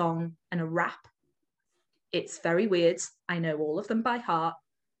between a song and a rap. It's very weird. I know all of them by heart.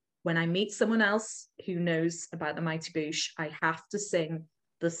 When I meet someone else who knows about the Mighty Boosh, I have to sing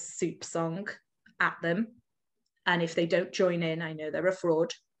the soup song at them. And if they don't join in, I know they're a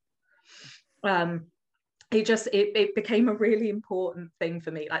fraud. It became a really important thing for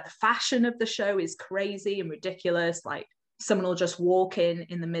me. Like, the fashion of the show is crazy and ridiculous. Like, someone will just walk in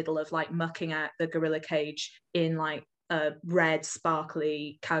the middle of like mucking out the gorilla cage in like a red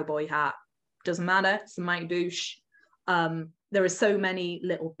sparkly cowboy hat. Doesn't matter. It's the Mighty Boosh. There are so many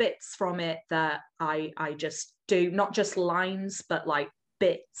little bits from it that I just do, not just lines, but like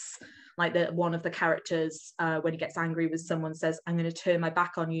bits. Like one of the characters, when he gets angry with someone, says, I'm going to turn my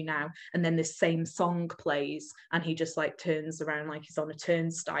back on you now. And then this same song plays and he just like turns around like he's on a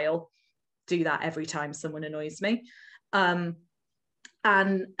turnstile. Do that every time someone annoys me. And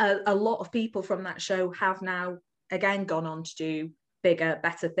a lot of people from that show have now, again, gone on to do bigger,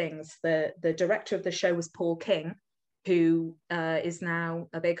 better things. The director of the show was Paul King, who is now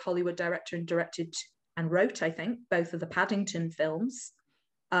a big Hollywood director and directed and wrote, I think, both of the Paddington films.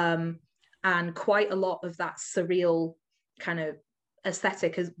 And quite a lot of that surreal kind of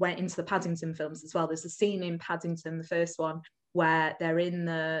aesthetic went into the Paddington films as well. There's a scene in Paddington, the first one, where they're in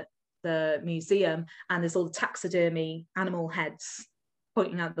the museum and there's all the taxidermy animal heads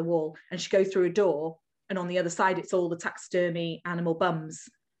pointing out the wall, and she goes through a door and on the other side it's all the taxidermy animal bums,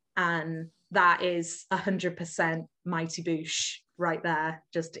 and that is 100% Mighty Boosh right there,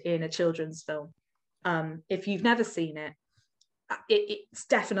 just in a children's film. If you've never seen it, it's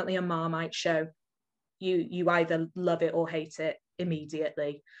definitely a Marmite show. You either love it or hate it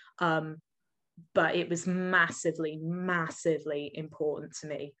immediately. But it was massively important to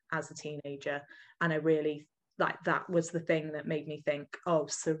me as a teenager. And I really, like, that was the thing that made me think, oh,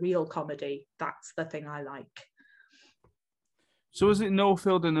 surreal comedy, that's the thing I like. So was it Noel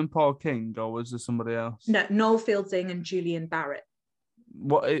Fielding and Paul King, or was there somebody else? No, Noel Fielding and Julian Barrett.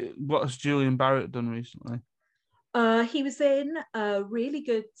 What's Julian Barrett done recently? He was in a really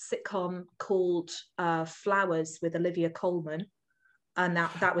good sitcom called Flowers with Olivia Colman. And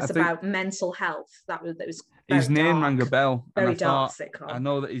that was about mental health. That was his name rang a bell. Very dark sitcom. I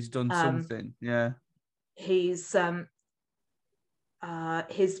know that he's done something. Yeah. He's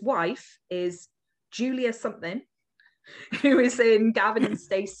his wife is Julia something, who is in Gavin and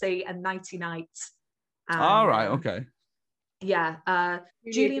Stacey and Nighty Night. All right. Okay. Yeah.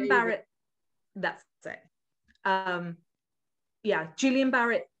 Julian Barrett. That's it. Yeah. Julian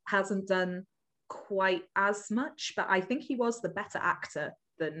Barrett hasn't done quite as much, but I think he was the better actor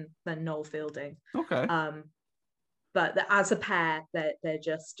than Noel Fielding. Okay. But as a pair, they're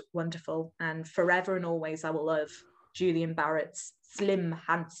just wonderful, and forever and always I will love Julian Barrett's slim,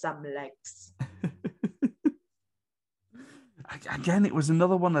 handsome legs. Again, it was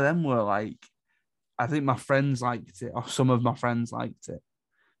another one of them where, like, I think my friends liked it, or some of my friends liked it,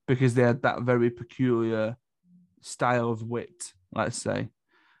 because they had that very peculiar style of wit, let's say.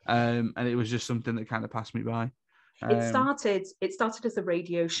 And it was just something that kind of passed me by. It started as a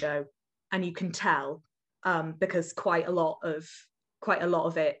radio show, and you can tell because quite a lot of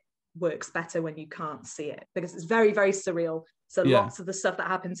it works better when you can't see it, because it's very, very surreal. So lots of the stuff that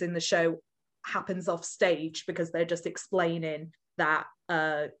happens in the show happens off stage because they're just explaining that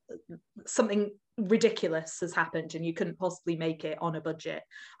something ridiculous has happened and you couldn't possibly make it on a budget.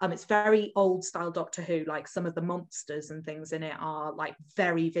 It's very old style Doctor Who, like some of the monsters and things in it are like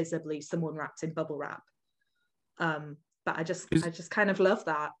very visibly someone wrapped in bubble wrap. But I just kind of love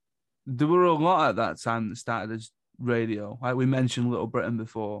that. There were a lot at that time that started as radio. Like we mentioned Little Britain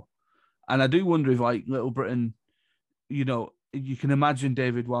before. And I do wonder if like Little Britain, you know, you can imagine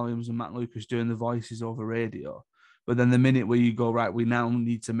David Walliams and Matt Lucas doing the voices over radio. But then the minute where you go, right, we now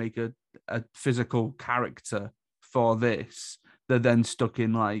need to make a physical character for this, they're then stuck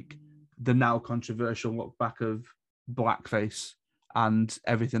in like the now controversial look back of blackface and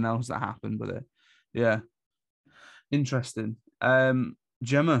everything else that happened with it. Yeah. Interesting.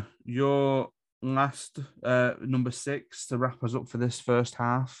 Gemma, your last number 6 to wrap us up for this first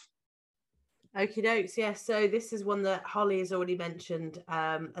half. Okie dokes, yeah. So this is one that Holly has already mentioned,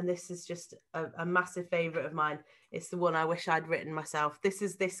 and this is just a massive favourite of mine. It's the one I wish I'd written myself. This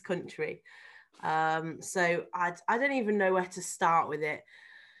is This Country. So I don't even know where to start with it.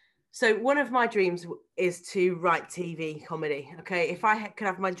 So one of my dreams is to write TV comedy. Okay, if I could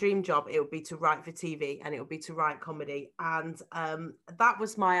have my dream job, it would be to write for TV, and it would be to write comedy. And that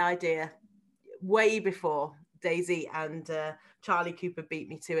was my idea way before Daisy and Charlie Cooper beat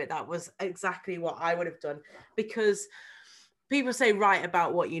me to it. That was exactly what I would have done, because people say write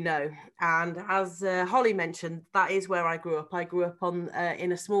about what you know, and as Holly mentioned, that is where I grew up. I grew up on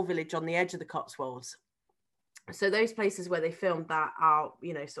in a small village on the edge of the Cotswolds. So those places where they filmed that are,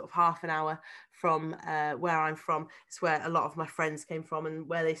 you know, sort of half an hour from where I'm from. It's where a lot of my friends came from and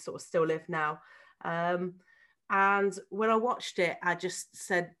where they sort of still live now. And when I watched it, I just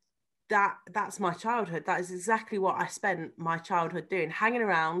said, that's my childhood. That is exactly what I spent my childhood doing, hanging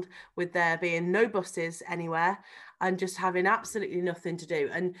around with there being no buses anywhere and just having absolutely nothing to do.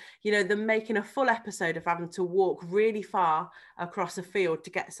 And, you know, them making a full episode of having to walk really far across a field to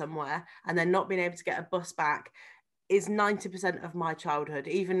get somewhere and then not being able to get a bus back is 90% of my childhood.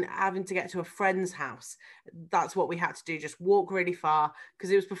 Even having to get to a friend's house, that's what we had to do, just walk really far, because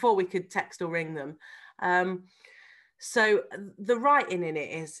it was before we could text or ring them. So the writing in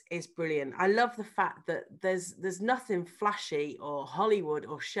it is brilliant. I love the fact that there's nothing flashy or Hollywood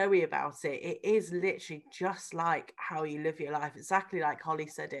or showy about it. It is literally just like how you live your life, exactly like Holly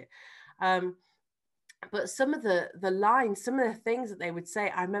said it. But some of the lines, some of the things that they would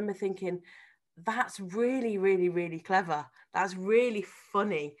say, I remember thinking, that's really, really, really clever. That's really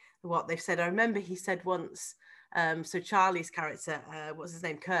funny what they've said. I remember he said once, so Charlie's character, what's his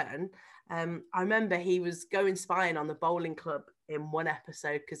name, Curtin, I remember he was going spying on the bowling club in one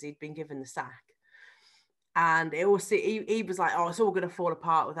episode because he'd been given the sack. And it also, he was like, oh, it's all going to fall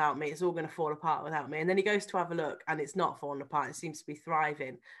apart without me. It's all going to fall apart without me. And then he goes to have a look and it's not falling apart. It seems to be thriving.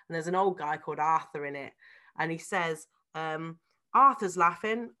 And there's an old guy called Arthur in it. And he says, Arthur's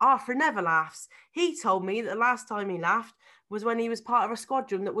laughing. Arthur never laughs. He told me that the last time he laughed was when he was part of a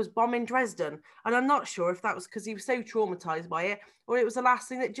squadron that was bombing Dresden. And I'm not sure if that was because he was so traumatized by it or it was the last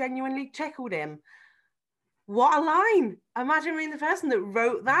thing that genuinely tickled him. What a line. Imagine being the person that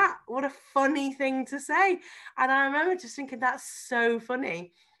wrote that. What a funny thing to say. And I remember just thinking, that's so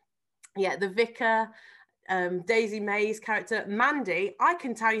funny. Yeah, the vicar, Daisy May's character, Mandy, I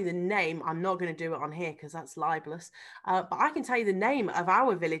can tell you the name. I'm not going to do it on here because that's libelous. But I can tell you the name of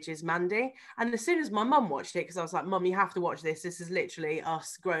our village is Mandy. And as soon as my mum watched it, because I was like, Mum, you have to watch this. This is literally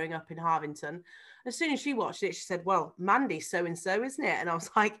us growing up in Harvington. As soon as she watched it, she said, well, Mandy's so-and-so, isn't it? And I was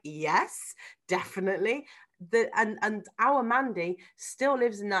like, yes, definitely. And our Mandy still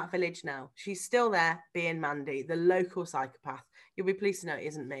lives in that village now. She's still there being Mandy, the local psychopath. You'll be pleased to know it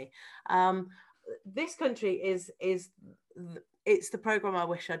isn't me. This Country it's the program I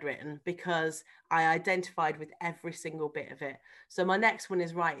wish I'd written because I identified with every single bit of it. So my next one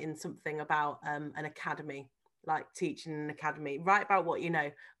is writing something about an academy, like teaching an academy. Write about what you know.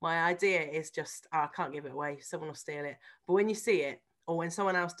 My idea is just, I can't give it away. Someone will steal it. But when you see it, or when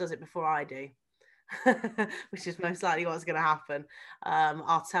someone else does it before I do, which is most likely what's going to happen,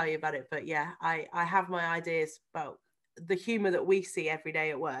 I'll tell you about it. But yeah, I have my ideas about the humour that we see every day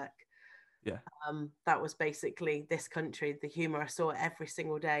at work. Yeah. That was basically This Country, the humour I saw every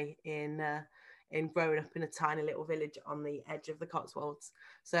single day in growing up in a tiny little village on the edge of the Cotswolds.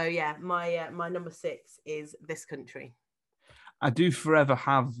 So yeah, my number 6 is This Country. I do forever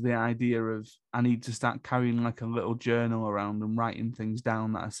have the idea of I need to start carrying like a little journal around and writing things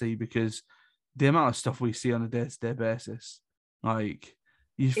down that I see, because the amount of stuff we see on a day-to-day basis, like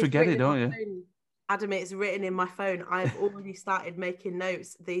you forget it, don't you? Adam, it's written in my phone. I've already started making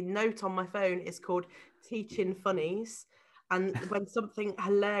notes. The note on my phone is called Teaching Funnies. And when something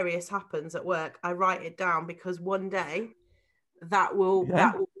hilarious happens at work, I write it down because one day that will be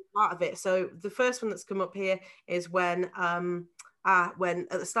part of it. So the first one that's come up here is when at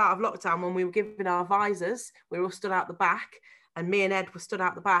the start of lockdown, when we were giving our visors, we were all stood out the back, and me and Ed were stood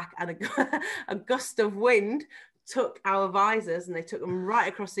out the back, and a gust of wind took our visors and they took them right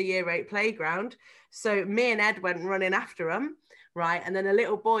across the year 8 playground. So me and Ed went running after them, right? And then a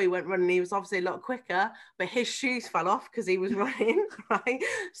little boy went running. He was obviously a lot quicker, but his shoes fell off because he was running, right?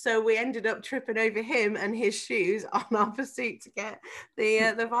 So we ended up tripping over him and his shoes on our pursuit to get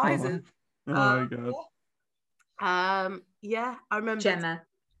the visors. Oh my God. Yeah, I remember. Gemma,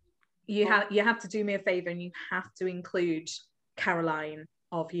 you have to do me a favor, and you have to include Caroline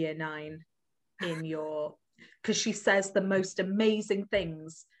of year 9 in your, because she says the most amazing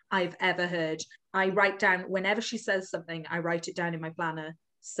things I've ever heard. I write down, whenever she says something, I write it down in my planner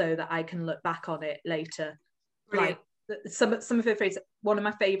so that I can look back on it later. Brilliant. Like some of her phrases. One of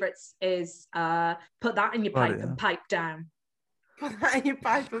my favorites is put that in your pipe and pipe down. Put that in your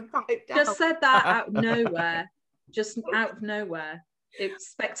pipe and pipe down. Just said that out of nowhere. Just out of nowhere. It's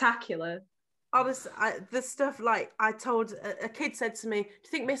spectacular. The stuff, like, I told a kid said to me, do you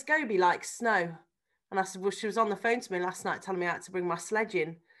think Miss Goby likes snow? And I said, well, she was on the phone to me last night telling me I had to bring my sledge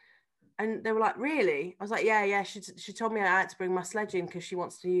in. And they were like, really? I was like, yeah. She told me I had to bring my sledge in because she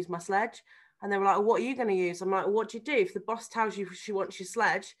wants to use my sledge. And they were like, well, what are you going to use? I'm like, well, what do you do? If the boss tells you she wants your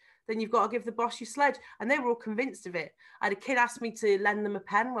sledge, then you've got to give the boss your sledge. And they were all convinced of it. I had a kid ask me to lend them a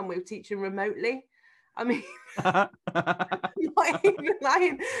pen when we were teaching remotely. I mean, not even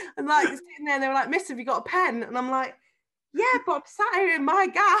lying. And like sitting there, and they were like, miss, have you got a pen? And I'm like, yeah, but I'm sat here in my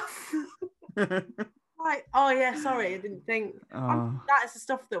gaff. Like, oh yeah, sorry, I didn't think. That is the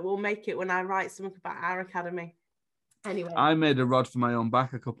stuff that will make it when I write something about our academy. Anyway, I made a rod for my own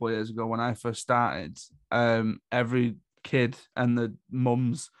back a couple of years ago when I first started. Every kid and the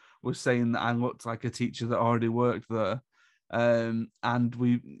mums was saying that I looked like a teacher that already worked there. And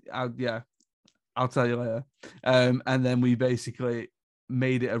I'll tell you later. And then we basically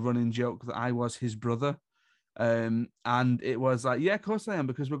made it a running joke that I was his brother. And it was like, yeah, of course I am,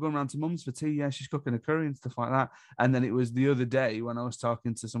 because we're going around to mum's for tea. Yeah, she's cooking a curry and stuff like that. And then it was the other day when I was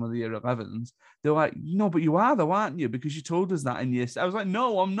talking to some of the year 11s, they're like, no, but you are though, aren't you? Because you told us that in year. I was like,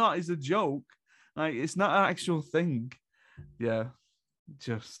 no, I'm not. It's a joke. Like, it's not an actual thing. Yeah,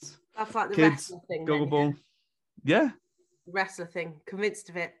 just that's like the kids, wrestler thing. gullible. Yeah. The wrestler thing, convinced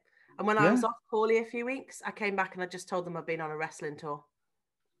of it. And when I was off poorly a few weeks, I came back and I just told them I'd been on a wrestling tour.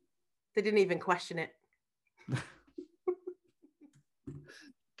 They didn't even question it.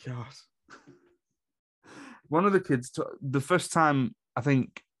 God. One of the kids, the first time I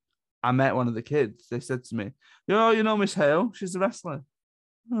think I met one of the kids, they said to me, oh, you know Miss Hale, she's a wrestler.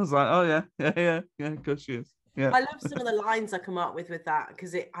 I was like, oh yeah, of course she is. Yeah. I love some of the lines I come up with that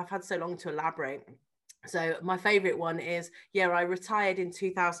because I've had so long to elaborate. So my favourite one is, I retired in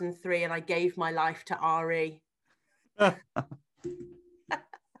 2003 and I gave my life to RE.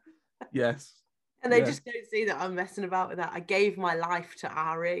 Yes. And they just don't see that I'm messing about with that. I gave my life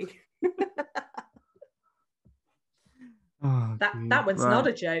to RE. That one's not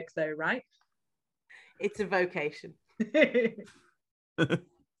a joke though, right? It's a vocation.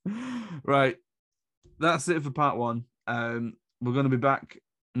 Right. That's it for part 1. We're going to be back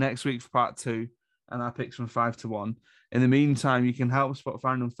next week for part 2. And our picks from 5 to 1. In the meantime, you can help support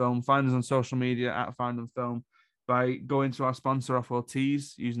Farndon Film. Find us on social media at Farndon Film by going to our sponsor Offworld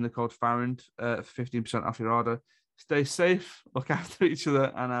Tees using the code FARRAND for 15% off your order. Stay safe, look after each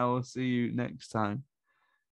other, and I will see you next time.